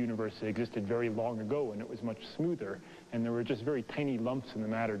the universe that existed very long ago, and it was much smoother, and there were just very tiny lumps in the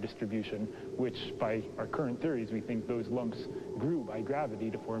matter distribution, which by our current theories, we think those lumps grew by gravity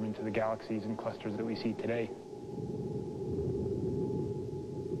to form into the galaxies and clusters that we see today.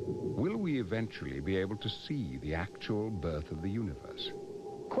 Will we eventually be able to see the actual birth of the universe?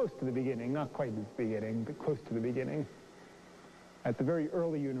 Close to the beginning, not quite at the beginning, but close to the beginning. At the very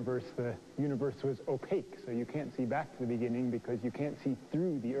early universe, the universe was opaque, so you can't see back to the beginning because you can't see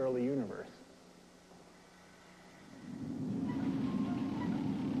through the early universe.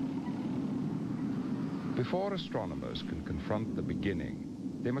 Before astronomers can confront the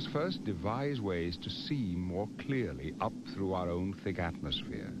beginning, they must first devise ways to see more clearly up through our own thick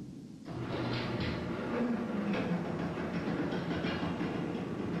atmosphere.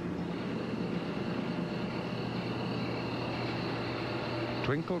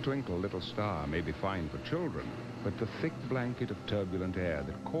 Twinkle, twinkle, little star may be fine for children, but the thick blanket of turbulent air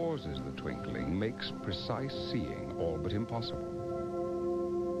that causes the twinkling makes precise seeing all but impossible.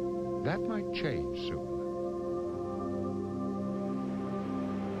 That might change soon.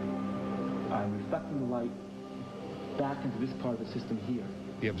 I'm reflecting the light back into this part of the system here.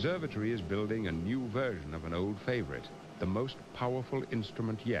 The observatory is building a new version of an old favorite, the most powerful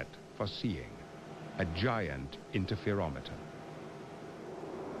instrument yet for seeing, a giant interferometer.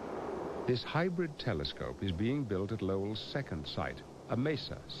 This hybrid telescope is being built at Lowell's second site, a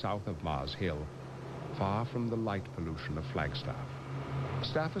mesa south of Mars Hill, far from the light pollution of Flagstaff.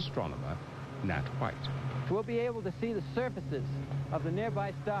 Staff astronomer Nat White. We'll be able to see the surfaces of the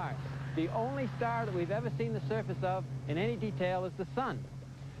nearby stars. The only star that we've ever seen the surface of in any detail is the sun.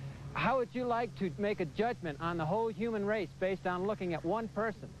 How would you like to make a judgment on the whole human race based on looking at one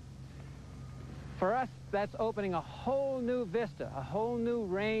person? For us, that's opening a whole new vista, a whole new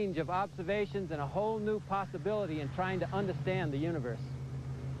range of observations, and a whole new possibility in trying to understand the universe.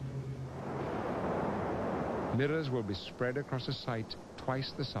 Mirrors will be spread across a site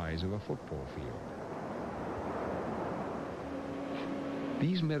twice the size of a football field.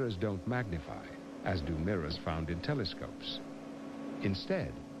 These mirrors don't magnify, as do mirrors found in telescopes.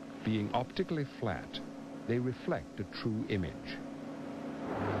 Instead, being optically flat, they reflect a true image.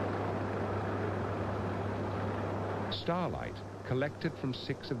 Starlight, collected from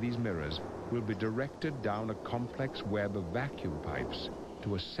 6 of these mirrors, will be directed down a complex web of vacuum pipes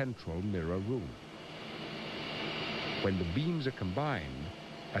to a central mirror room. When the beams are combined,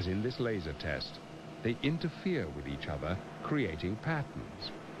 as in this laser test, they interfere with each other, creating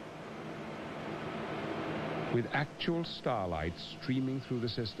patterns. With actual starlight streaming through the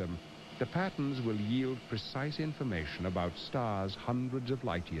system, the patterns will yield precise information about stars hundreds of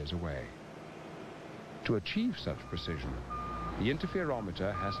light years away. To achieve such precision, the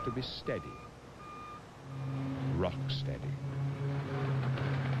interferometer has to be steady, rock steady.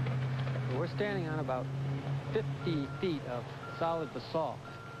 We're standing on about 50 feet of solid basalt,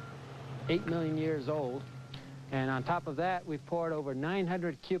 8 million years old, and on top of that we've poured over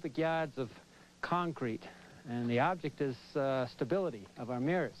 900 cubic yards of concrete, and the object is stability of our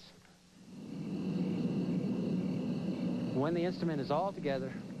mirrors. When the instrument is all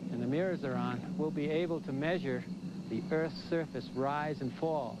together and the mirrors are on, we'll be able to measure the Earth's surface rise and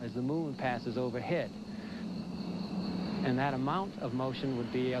fall as the moon passes overhead. And that amount of motion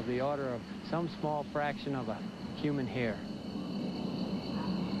would be of the order of some small fraction of a human hair.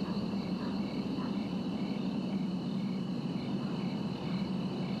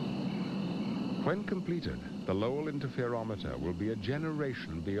 When completed, the Lowell interferometer will be a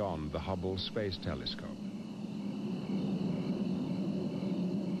generation beyond the Hubble Space Telescope.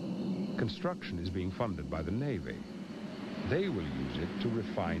 Construction is being funded by the Navy. They will use it to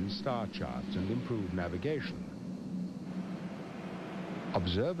refine star charts and improve navigation.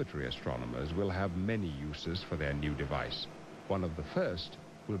 Observatory astronomers will have many uses for their new device. One of the first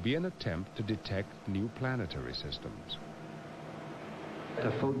will be an attempt to detect new planetary systems.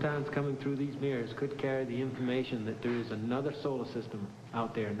 The photons coming through these mirrors could carry the information that there is another solar system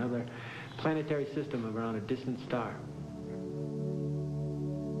out there, another planetary system around a distant star.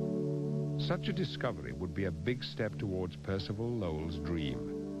 Such a discovery would be a big step towards Percival Lowell's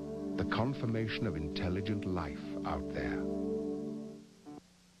dream, the confirmation of intelligent life out there.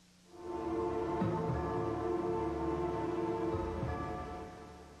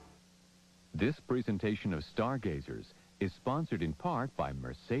 This presentation of Stargazers is sponsored in part by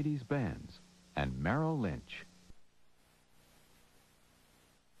Mercedes-Benz and Merrill Lynch.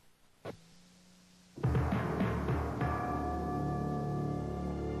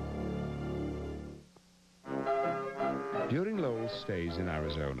 During Lowell's stays in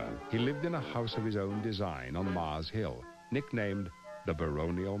Arizona, he lived in a house of his own design on Mars Hill, nicknamed the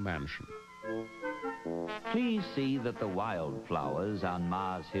Baronial Mansion. Please see that the wildflowers on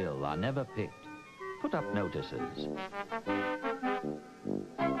Mars Hill are never picked. Put up notices.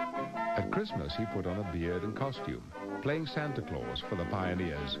 At Christmas, he put on a beard and costume, playing Santa Claus for the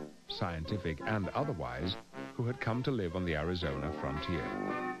pioneers, scientific and otherwise, who had come to live on the Arizona frontier.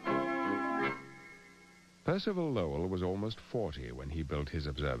 Percival Lowell was almost 40 when he built his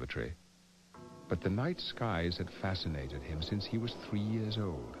observatory, but the night skies had fascinated him since he was 3 years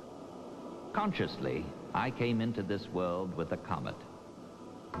old. Consciously, I came into this world with a comet.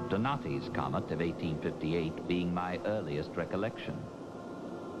 Donati's comet of 1858 being my earliest recollection.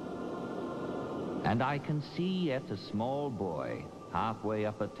 And I can see yet a small boy halfway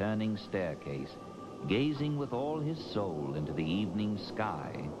up a turning staircase, gazing with all his soul into the evening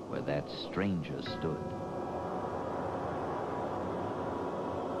sky where that stranger stood.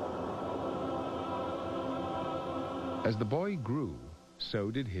 As the boy grew,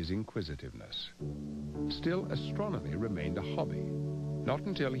 so did his inquisitiveness. Still, astronomy remained a hobby. Not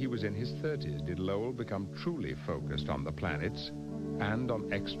until he was in his 30s did Lowell become truly focused on the planets and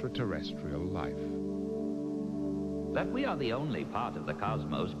on extraterrestrial life. That we are the only part of the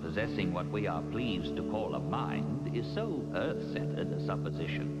cosmos possessing what we are pleased to call a mind is so Earth-centered a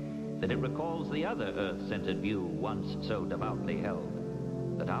supposition that it recalls the other Earth-centered view once so devoutly held,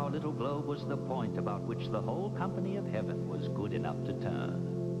 that our little globe was the point about which the whole company of heaven was good enough to turn.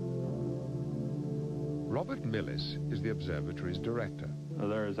 Robert Millis is the observatory's director.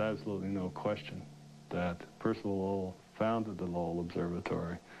 There is absolutely no question that Percival Lowell founded the Lowell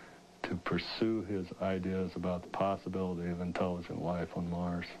Observatory to pursue his ideas about the possibility of intelligent life on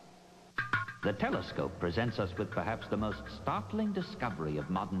Mars. The telescope presents us with perhaps the most startling discovery of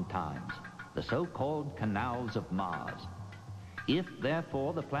modern times, the so-called canals of Mars. If,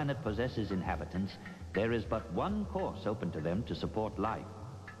 therefore, the planet possesses inhabitants, there is but one course open to them to support life: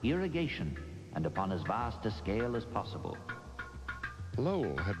 irrigation, and upon as vast a scale as possible.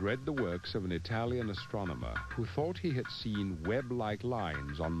 Lowell had read the works of an Italian astronomer who thought he had seen web-like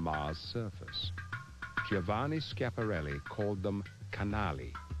lines on Mars' surface. Giovanni Schiaparelli called them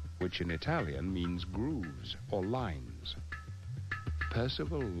canali, which in Italian means grooves or lines.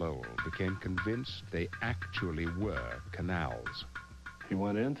 Percival Lowell became convinced they actually were canals. He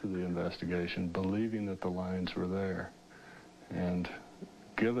went into the investigation believing that the lines were there. And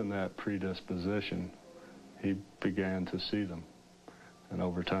given that predisposition, he began to see them. And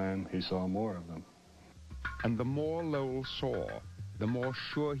over time, he saw more of them. And the more Lowell saw, the more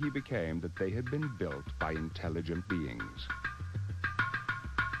sure he became that they had been built by intelligent beings.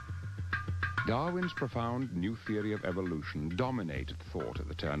 Darwin's profound new theory of evolution dominated thought at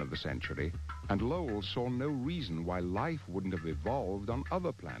the turn of the century, and Lowell saw no reason why life wouldn't have evolved on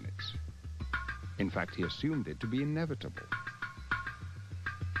other planets. In fact, he assumed it to be inevitable.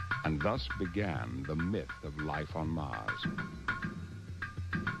 And thus began the myth of life on Mars.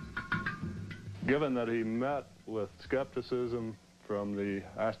 Given that he met with skepticism from the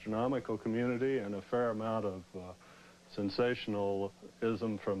astronomical community and a fair amount of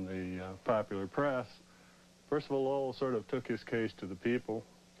sensationalism from the popular press, Percival Lowell sort of took his case to the people.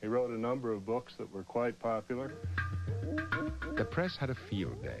 He wrote a number of books that were quite popular. The press had a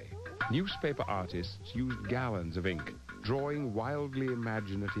field day. Newspaper artists used gallons of ink, drawing wildly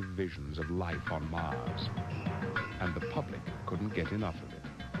imaginative visions of life on Mars. And the public couldn't get enough of it.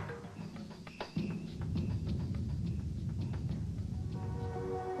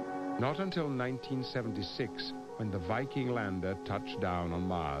 Not until 1976, when the Viking lander touched down on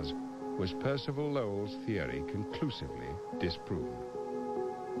Mars, was Percival Lowell's theory conclusively disproven.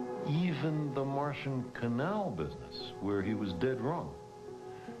 Even the Martian canal business, where he was dead wrong,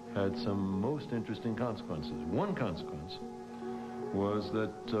 had some most interesting consequences. One consequence was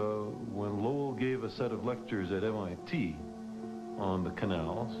that when Lowell gave a set of lectures at MIT on the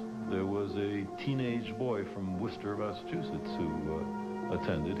canals, there was a teenage boy from Worcester, Massachusetts, who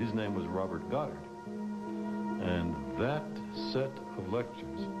attended. His name was Robert Goddard. And that set of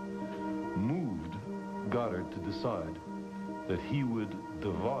lectures moved Goddard to decide that he would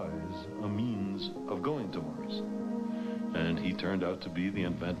devise a means of going to Mars. And he turned out to be the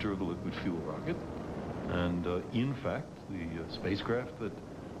inventor of the liquid fuel rocket. And in fact, the spacecraft that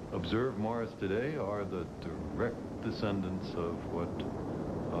observe Mars today are the direct descendants of what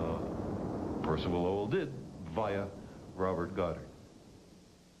Percival Lowell did via Robert Goddard.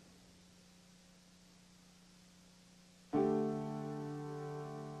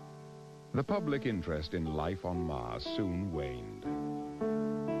 The public interest in life on Mars soon waned.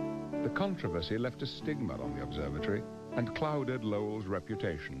 The controversy left a stigma on the observatory and clouded Lowell's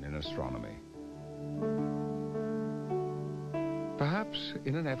reputation in astronomy. Perhaps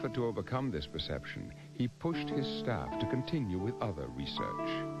in an effort to overcome this perception, he pushed his staff to continue with other research.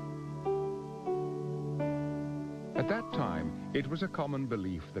 At that time, it was a common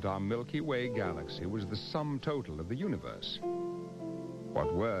belief that our Milky Way galaxy was the sum total of the universe.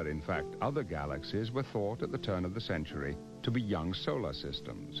 What were, in fact, other galaxies were thought at the turn of the century to be young solar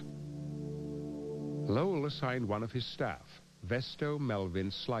systems. Lowell assigned one of his staff, Vesto Melvin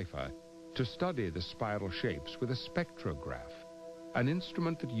Slipher, to study the spiral shapes with a spectrograph, an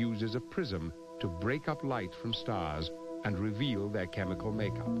instrument that uses a prism to break up light from stars and reveal their chemical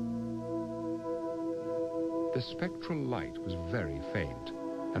makeup. The spectral light was very faint,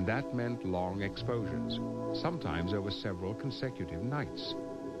 and that meant long exposures, sometimes over several consecutive nights.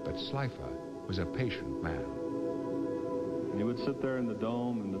 But Slipher was a patient man. He would sit there in the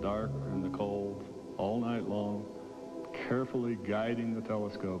dome, in the dark, in the cold, all night long, carefully guiding the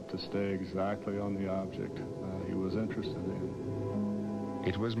telescope to stay exactly on the object he was interested in.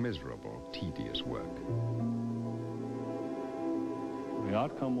 It was miserable, tedious work. The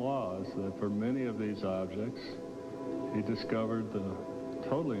outcome was that for many of these objects, he discovered the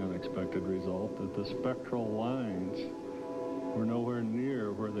totally unexpected result that the spectral lines were nowhere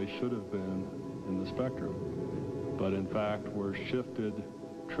near where they should have been in the spectrum, but in fact were shifted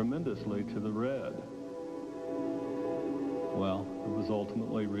tremendously to the red. Well, it was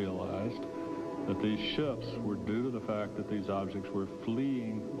ultimately realized that these shifts were due to the fact that these objects were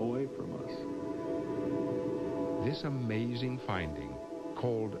fleeing away from us. This amazing finding,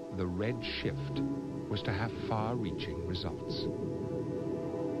 called the red shift, was to have far-reaching results.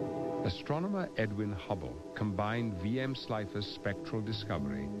 Astronomer Edwin Hubble combined V.M. Slipher's spectral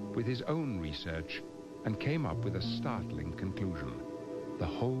discovery with his own research and came up with a startling conclusion. The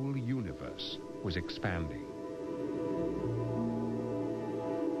whole universe was expanding.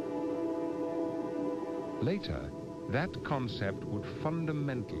 Later, that concept would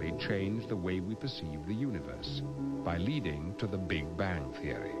fundamentally change the way we perceive the universe by leading to the Big Bang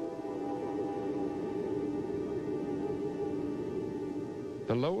theory.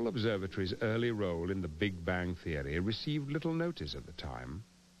 The Lowell Observatory's early role in the Big Bang theory received little notice at the time.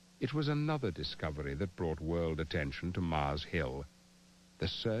 It was another discovery that brought world attention to Mars Hill, the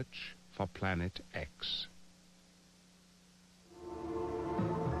search for Planet X.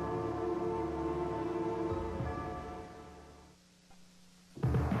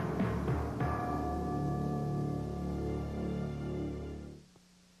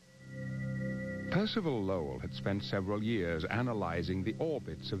 Percival Lowell had spent several years analyzing the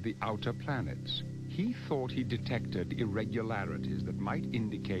orbits of the outer planets. He thought he detected irregularities that might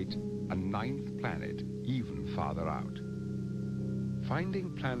indicate a ninth planet even farther out.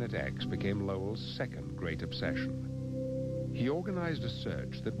 Finding Planet X became Lowell's second great obsession. He organized a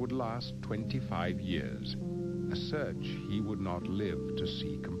search that would last 25 years, a search he would not live to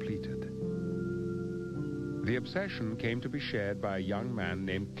see completed. The obsession came to be shared by a young man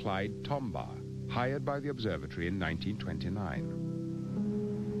named Clyde Tombaugh, hired by the observatory in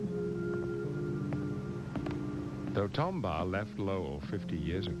 1929. Though Tombaugh left Lowell 50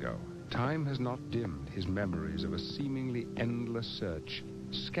 years ago, time has not dimmed his memories of a seemingly endless search,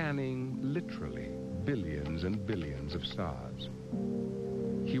 scanning literally billions and billions of stars.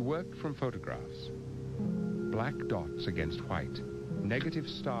 He worked from photographs, black dots against white, negative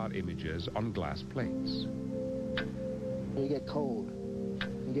star images on glass plates. You get cold,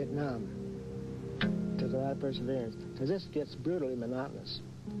 you get numb. There's a lot of perseverance, because this gets brutally monotonous.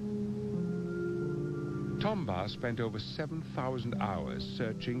 Tombaugh spent over 7,000 hours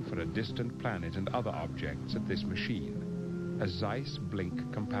searching for a distant planet and other objects at this machine, a Zeiss blink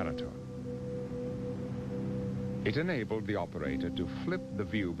comparator. It enabled the operator to flip the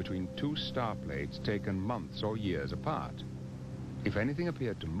view between two star plates taken months or years apart. If anything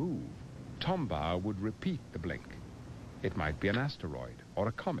appeared to move, Tombaugh would repeat the blink. It might be an asteroid, or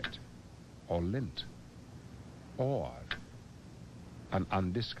a comet, or lint, or an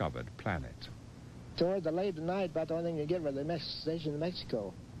undiscovered planet. Toward the late night, about the only thing you get was the station in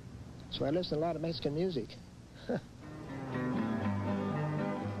Mexico. So I listened to a lot of Mexican music.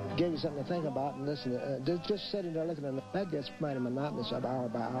 Give you something to think about and listen to. Just sitting there looking at it, that gets mighty monotonous hour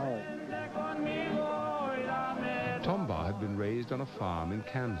by hour. Tombaugh had been raised on a farm in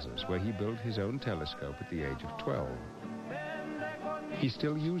Kansas where he built his own telescope at the age of 12. He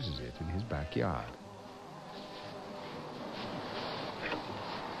still uses it in his backyard.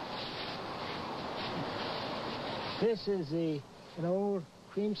 This is an old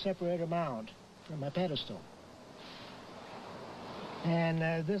cream separator mount for my pedestal.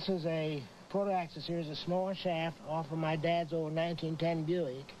 And this is a proto-axis. Here's a small shaft off of my dad's old 1910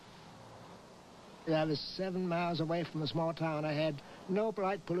 Buick. I was 7 miles away from a small town. I had no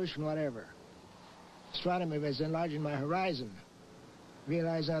light pollution whatever. Astronomy was enlarging my horizon.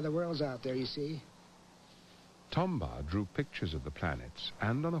 Realizing other worlds out there, you see. Tombaugh drew pictures of the planets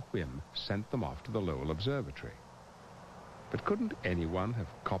and on a whim sent them off to the Lowell Observatory. But couldn't anyone have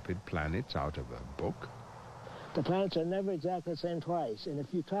copied planets out of a book? The planets are never exactly the same twice, and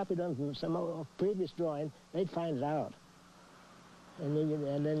if you copied them from some previous drawing, they'd find it out. And then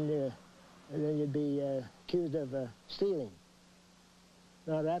you'd be accused of stealing.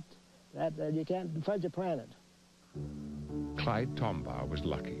 No, that you can't fudge a planet. Clyde Tombaugh was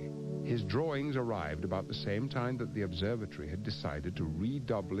lucky. His drawings arrived about the same time that the observatory had decided to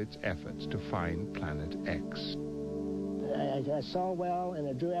redouble its efforts to find Planet X. I saw well and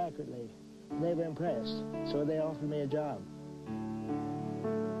I drew accurately. They were impressed, so they offered me a job.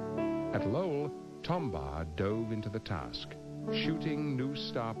 At Lowell, Tombaugh dove into the task, shooting new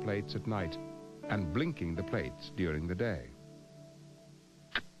star plates at night and blinking the plates during the day.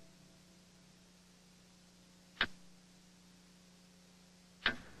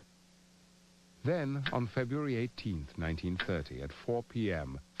 Then, on February 18th, 1930, at 4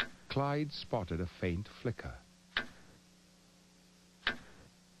 p.m., Clyde spotted a faint flicker.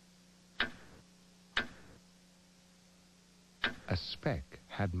 A speck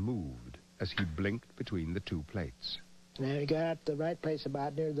had moved as he blinked between the two plates. Now he got at the right place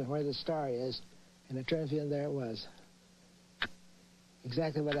about near where the star is, and it turns in there it was.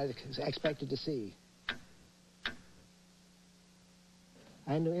 Exactly what I expected to see.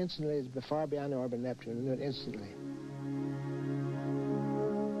 I knew instantly it was far beyond the orbit of Neptune. I knew it instantly.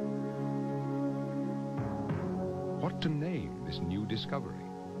 What to name this new discovery?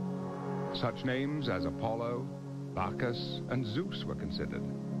 Such names as Apollo, Bacchus, and Zeus were considered.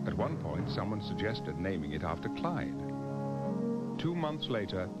 At one point, someone suggested naming it after Clyde. 2 months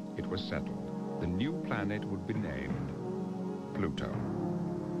later, it was settled. The new planet would be named Pluto.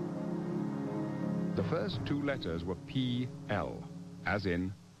 The first 2 letters were P.L., as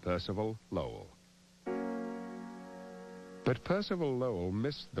in Percival Lowell. But Percival Lowell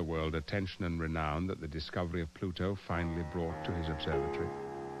missed the world attention and renown that the discovery of Pluto finally brought to his observatory.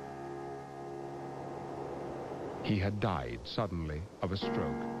 He had died suddenly of a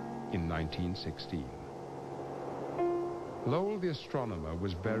stroke in 1916. Lowell the astronomer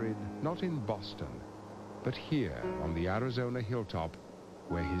was buried not in Boston, but here on the Arizona hilltop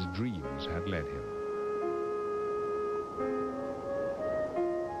where his dreams had led him.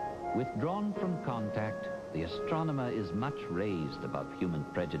 Withdrawn from contact, the astronomer is much raised above human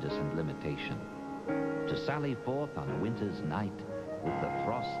prejudice and limitation. To sally forth on a winter's night with the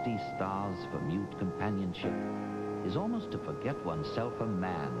frosty stars for mute companionship is almost to forget oneself a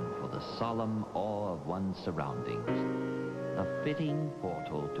man for the solemn awe of one's surroundings, a fitting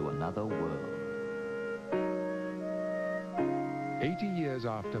portal to another world. 80 years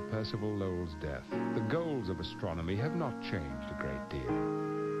after Percival Lowell's death, the goals of astronomy have not changed a great deal.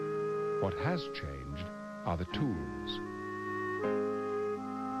 What has changed are the tools.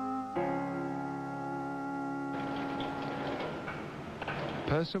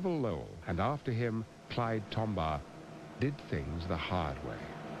 Percival Lowell, and after him, Clyde Tombaugh, did things the hard way.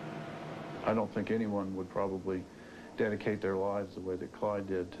 I don't think anyone would probably dedicate their lives the way that Clyde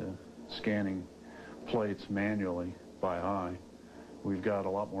did to scanning plates manually by eye. We've got a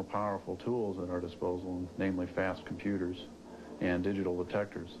lot more powerful tools at our disposal, namely fast computers and digital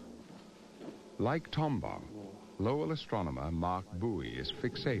detectors. Like Tombaugh, Lowell astronomer Mark Bowie is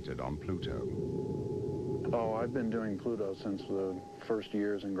fixated on Pluto. Oh, I've been doing Pluto since the first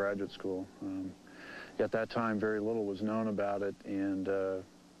years in graduate school. At that time, very little was known about it, and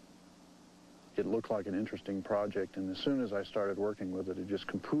it looked like an interesting project. And as soon as I started working with it, it just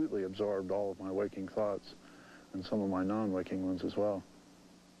completely absorbed all of my waking thoughts and some of my non-waking ones as well.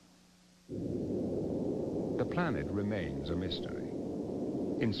 The planet remains a mystery.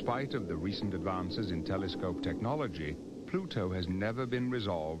 In spite of the recent advances in telescope technology, Pluto has never been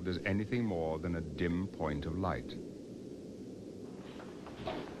resolved as anything more than a dim point of light.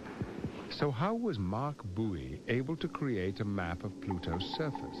 So how was Mark Bowie able to create a map of Pluto's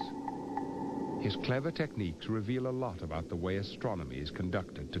surface? His clever techniques reveal a lot about the way astronomy is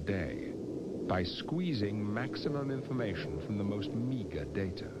conducted today, by squeezing maximum information from the most meager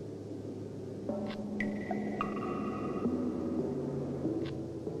data.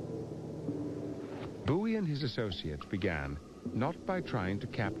 Bowie and his associates began not by trying to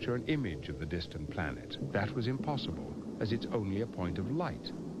capture an image of the distant planet. That was impossible, as it's only a point of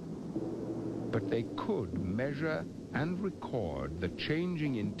light. But they could measure and record the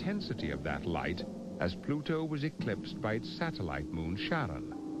changing intensity of that light as Pluto was eclipsed by its satellite moon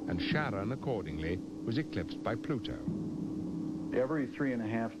Charon, and Charon, accordingly, was eclipsed by Pluto. Every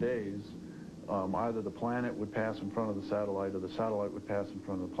 3.5 days, either the planet would pass in front of the satellite or the satellite would pass in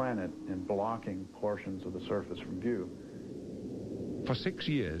front of the planet and blocking portions of the surface from view. For 6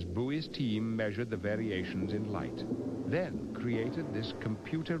 years, Bowie's team measured the variations in light, then created this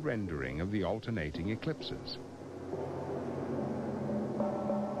computer rendering of the alternating eclipses.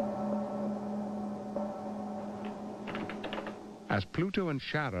 As Pluto and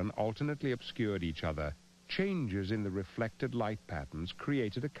Charon alternately obscured each other, changes in the reflected light patterns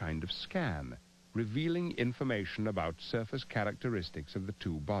created a kind of scan, revealing information about surface characteristics of the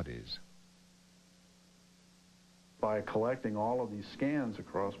two bodies. By collecting all of these scans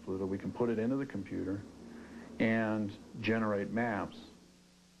across Pluto, we can put it into the computer and generate maps.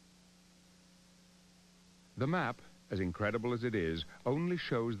 The map, as incredible as it is, only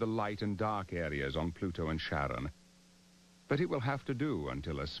shows the light and dark areas on Pluto and Charon. But it will have to do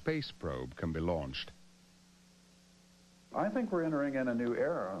until a space probe can be launched. I think we're entering in a new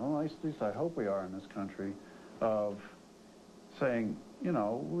era, well, at least I hope we are in this country, of saying, you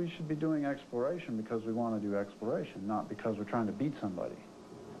know, we should be doing exploration because we want to do exploration, not because we're trying to beat somebody.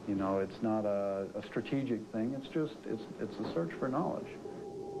 You know, it's not a strategic thing, it's just, it's a search for knowledge.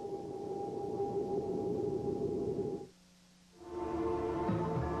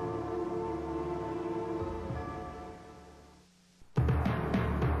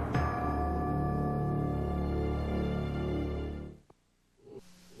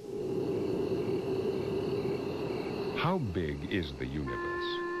 How big is the universe?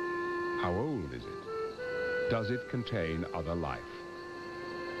 How old is it? Does it contain other life?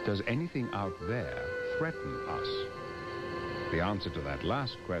 Does anything out there threaten us? The answer to that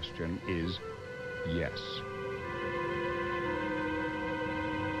last question is yes.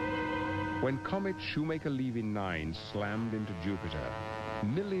 When comet Shoemaker-Levy 9 slammed into Jupiter,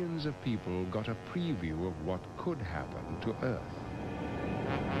 millions of people got a preview of what could happen to Earth.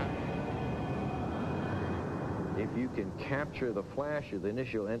 If you can capture the flash of the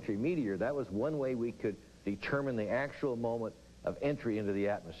initial entry meteor, that was one way we could determine the actual moment of entry into the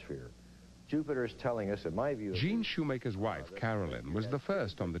atmosphere. Jupiter is telling us, in my view... Gene Shoemaker's wife, Carolyn, was the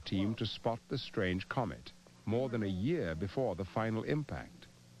first on the team to spot the strange comet. more than a year before the final impact.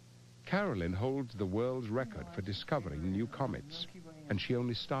 Carolyn holds the world's record for discovering new comets, and she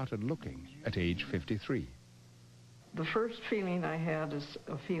only started looking at age 53. The first feeling I had is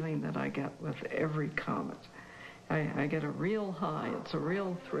a feeling that I get with every comet. I get a real high. It's a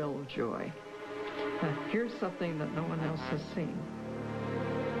real thrill of joy. Here's something that no one else has seen.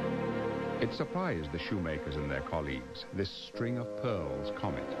 It surprised the Shoemakers and their colleagues, this string of pearls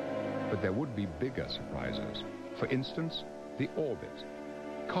comet. But there would be bigger surprises. For instance, the orbit.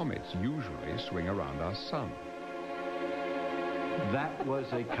 Comets usually swing around our sun. That was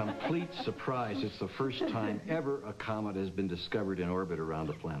a complete surprise. It's the first time ever a comet has been discovered in orbit around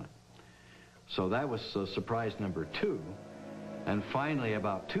a planet. So that was surprise number 2. And finally,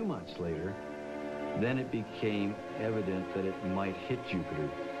 about 2 months later, then it became evident that it might hit Jupiter.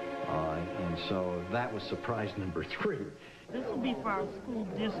 And so that was surprise number 3. This will be for our school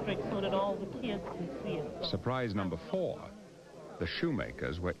district so that all the kids can see it. Surprise number 4. The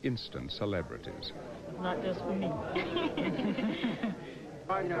Shoemakers were instant celebrities. It's not just for me.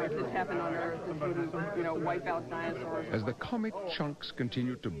 If this happened on Earth, this would, wipe out dinosaurs. As the comet chunks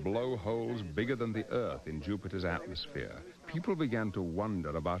continued to blow holes bigger than the Earth in Jupiter's atmosphere, people began to wonder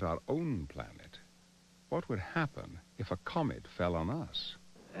about our own planet. What would happen if a comet fell on us?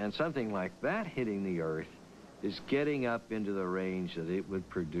 And something like that hitting the Earth is getting up into the range that it would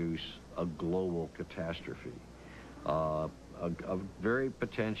produce a global catastrophe. A very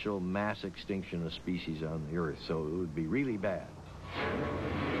potential mass extinction of species on the Earth, so it would be really bad.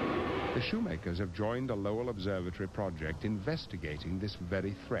 The Shoemakers have joined a Lowell Observatory project investigating this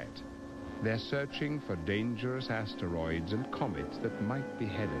very threat. They're searching for dangerous asteroids and comets that might be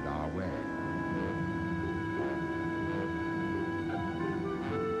headed our way.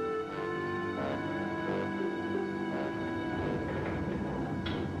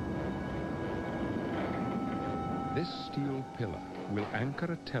 This steel pillar will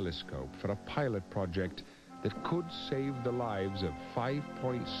anchor a telescope for a pilot project that could save the lives of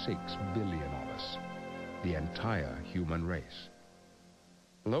 5.6 billion of us, the entire human race.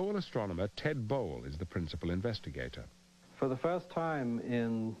 Lowell astronomer Ted Bowl is the principal investigator. For the first time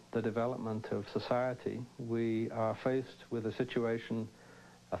in the development of society, we are faced with a situation,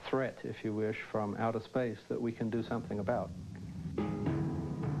 a threat, if you wish, from outer space that we can do something about.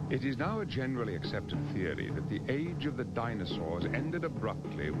 It is now a generally accepted theory that the age of the dinosaurs ended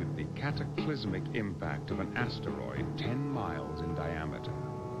abruptly with the cataclysmic impact of an asteroid 10 miles in diameter.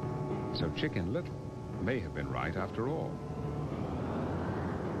 So Chicken Little may have been right after all.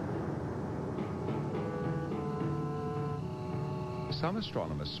 Some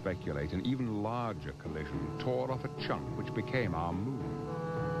astronomers speculate an even larger collision tore off a chunk which became our moon.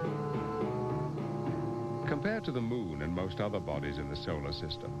 Compared to the moon and most other bodies in the solar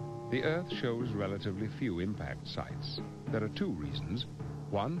system, the Earth shows relatively few impact sites. There are 2 reasons.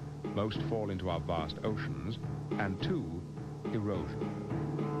 1, most fall into our vast oceans, and 2, erosion.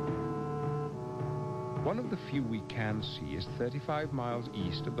 One of the few we can see is 35 miles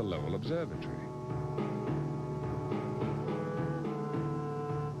east of the Lowell Observatory.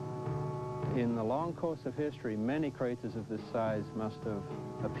 In the long course of history, many craters of this size must have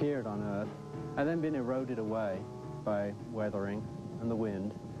appeared on Earth and then been eroded away by weathering and the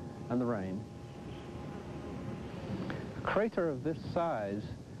wind and the rain. A crater of this size,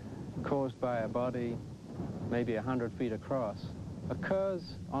 caused by a body maybe 100 feet across,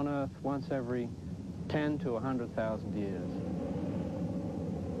 occurs on Earth once every 10 to 100,000 years.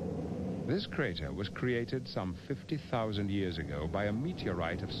 This crater was created some 50,000 years ago by a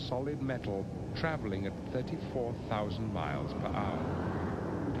meteorite of solid metal traveling at 34,000 miles per hour.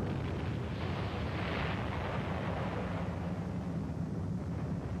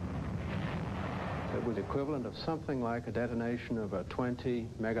 It was equivalent of something like a detonation of a 20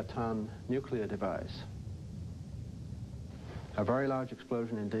 megaton nuclear device. A very large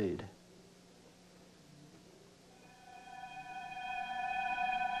explosion indeed.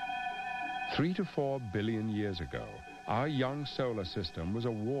 $3 to 4 billion years ago, our young solar system was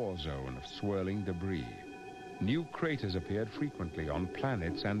a war zone of swirling debris. New craters appeared frequently on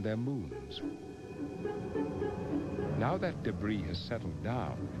planets and their moons. Now that debris has settled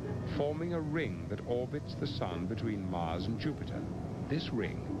down, forming a ring that orbits the sun between Mars and Jupiter. This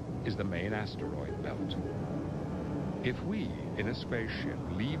ring is the main asteroid belt. If we, in a spaceship,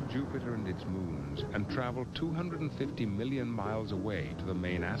 leave Jupiter and its moons and travel 250 million miles away to the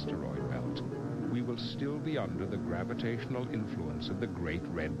main asteroid belt, we will still be under the gravitational influence of the Great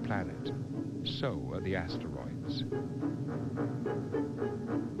Red Planet. So are the asteroids.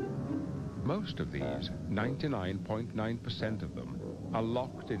 Most of these, 99.9% of them, are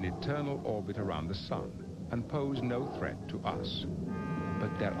locked in eternal orbit around the sun, and pose no threat to us.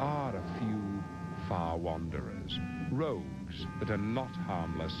 But there are a few far wanderers, rogues that are not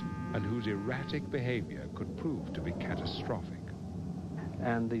harmless and whose erratic behavior could prove to be catastrophic.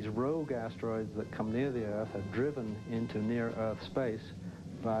 And these rogue asteroids that come near the Earth are driven into near-Earth space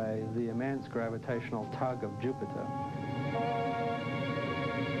by the immense gravitational tug of Jupiter.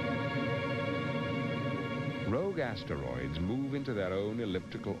 Rogue asteroids move into their own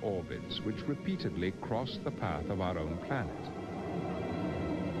elliptical orbits, which repeatedly cross the path of our own planet.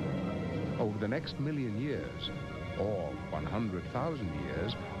 Over the next million years, or 100,000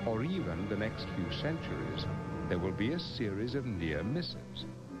 years, or even the next few centuries, there will be a series of near misses.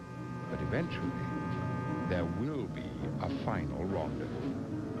 But eventually, there will be a final rendezvous.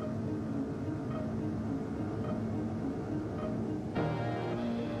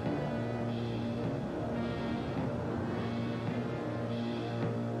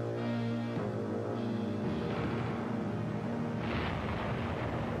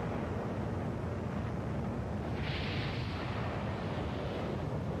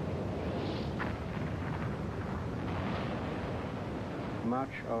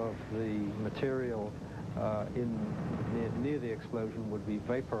 Much of the material near the explosion would be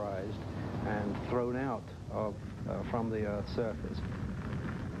vaporized and thrown out from the Earth's surface.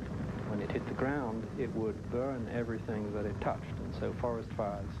 When it hit the ground, it would burn everything that it touched, and so forest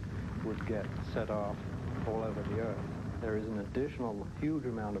fires would get set off all over the Earth. There is an additional huge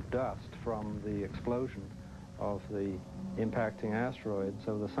amount of dust from the explosion of the impacting asteroid,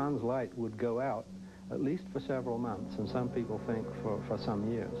 so the sun's light would go out at least for several months, and some people think for some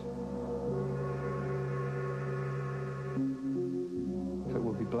years. So it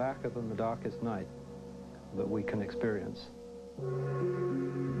will be blacker than the darkest night that we can experience.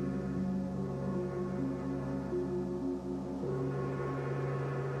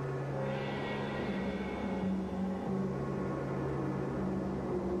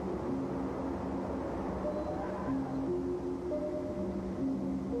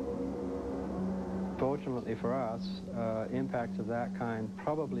 Fortunately for us, impacts of that kind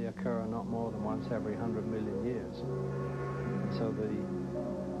probably occur not more than once every 100 million years. And so the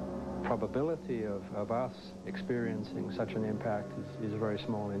probability of us experiencing such an impact is very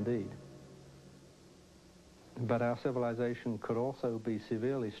small indeed. But our civilization could also be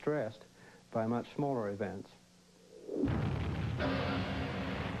severely stressed by much smaller events.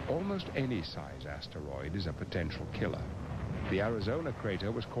 Almost any size asteroid is a potential killer. The Arizona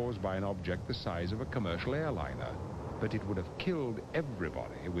crater was caused by an object the size of a commercial airliner, but it would have killed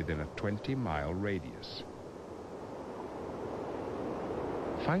everybody within a 20-mile radius.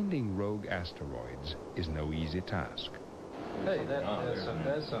 Finding rogue asteroids is no easy task. Hey, that's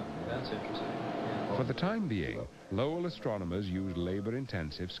interesting. Yeah. For the time being, Lowell astronomers use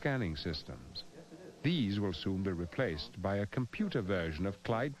labor-intensive scanning systems. These will soon be replaced by a computer version of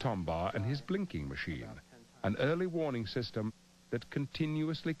Clyde Tombaugh and his blinking machine, an early warning system that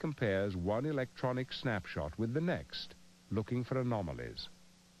continuously compares one electronic snapshot with the next, looking for anomalies.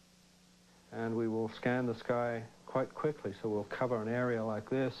 And we will scan the sky quite quickly, so we'll cover an area like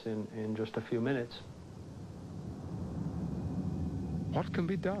this in just a few minutes. What can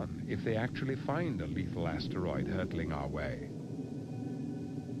be done if they actually find a lethal asteroid hurtling our way?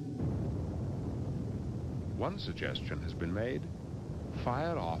 One suggestion has been made: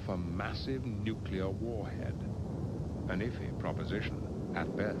 fire off a massive nuclear warhead. An iffy proposition,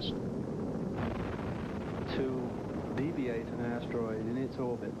 at best. To deviate an asteroid in its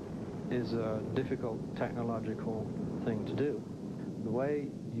orbit is a difficult technological thing to do. The way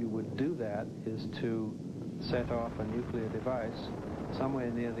you would do that is to set off a nuclear device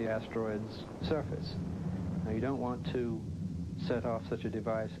somewhere near the asteroid's surface. Now, you don't want to set off such a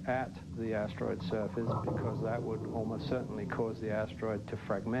device at the asteroid's surface, because that would almost certainly cause the asteroid to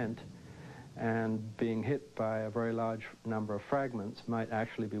fragment, and being hit by a very large number of fragments might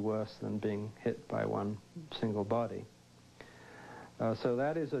actually be worse than being hit by one single body. So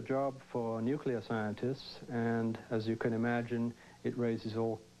that is a job for nuclear scientists, and as you can imagine, it raises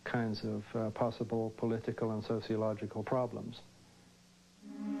all kinds of possible political and sociological problems.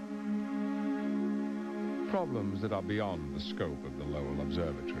 Problems that are beyond the scope of the Lowell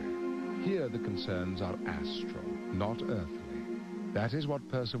Observatory. Here the concerns are astral, not earthly. That is what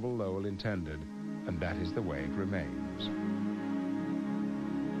Percival Lowell intended, and that is the way it remains.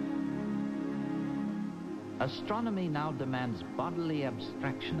 Astronomy now demands bodily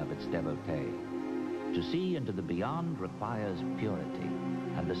abstraction of its devotee. To see into the beyond requires purity,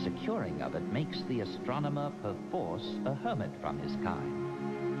 and the securing of it makes the astronomer perforce a hermit from his kind.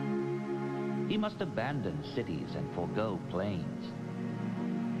 He must abandon cities and forego plains.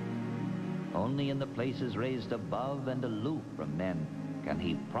 Only in the places raised above and aloof from men can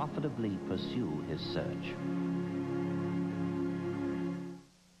he profitably pursue his search.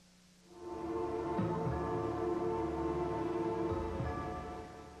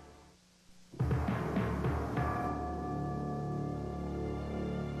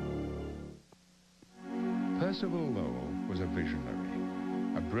 Percival Lowell was a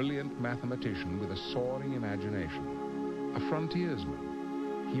visionary, a brilliant mathematician with a soaring imagination, a frontiersman.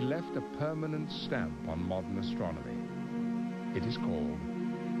 He left a permanent stamp on modern astronomy. It is called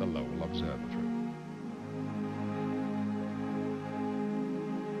the Lowell Observatory.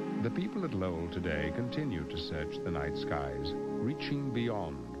 The people at Lowell today continue to search the night skies, reaching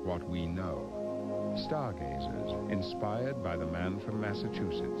beyond what we know. Stargazers, inspired by the man from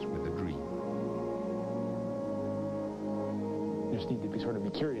Massachusetts with a dream. You just need to be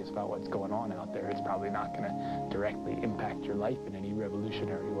curious about what's going on out there. It's probably not going to directly impact your life in any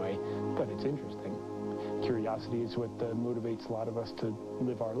revolutionary way, but it's interesting. Curiosity is what motivates a lot of us to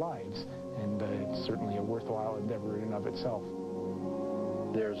live our lives, and it's certainly a worthwhile endeavor in and of itself.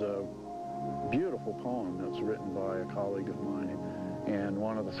 There's a beautiful poem that was written by a colleague of mine, and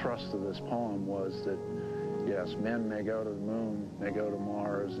one of the thrusts of this poem was that, yes, men may go to the moon, may go to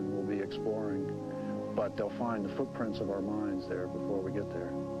Mars, and we'll be exploring, but they'll find the footprints of our minds there before we get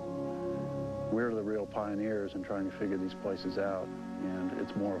there. We're the real pioneers in trying to figure these places out, and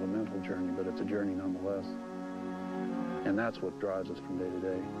it's more of a mental journey, but it's a journey nonetheless. And that's what drives us from day to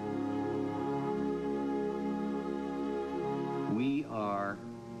day. We are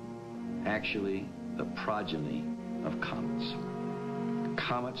actually the progeny of comets.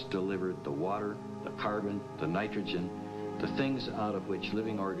 Comets delivered the water, the carbon, the nitrogen, the things out of which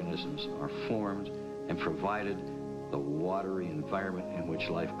living organisms are formed, and provided the watery environment in which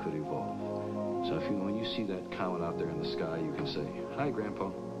life could evolve. So when you see that comet out there in the sky, you can say, "Hi, Grandpa,"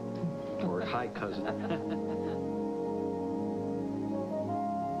 or "Hi, cousin."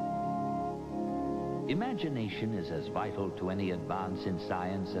 Imagination is as vital to any advance in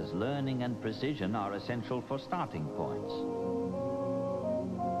science as learning and precision are essential for starting points.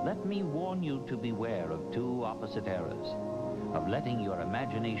 Let me warn you to beware of two opposite errors: of letting your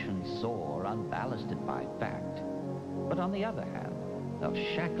imagination soar unballasted by fact, but on the other hand, of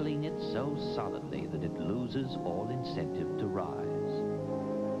shackling it so solidly that it loses all incentive to rise.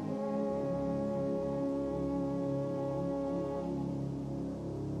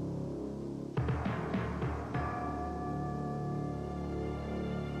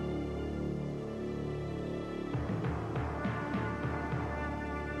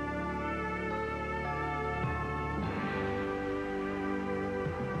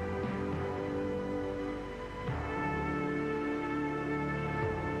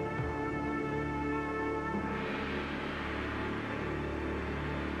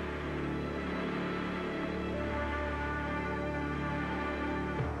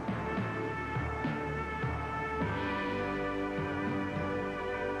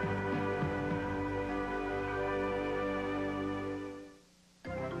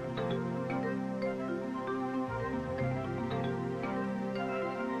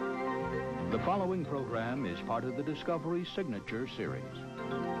 The following program is part of the Discovery Signature Series.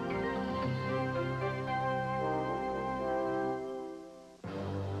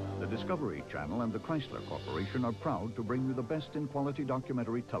 The Discovery Channel and the Chrysler Corporation are proud to bring you the best in quality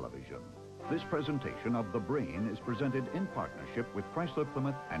documentary television. This presentation of The Brain is presented in partnership with Chrysler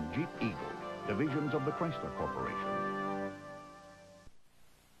Plymouth and Jeep Eagle, divisions of the Chrysler Corporation.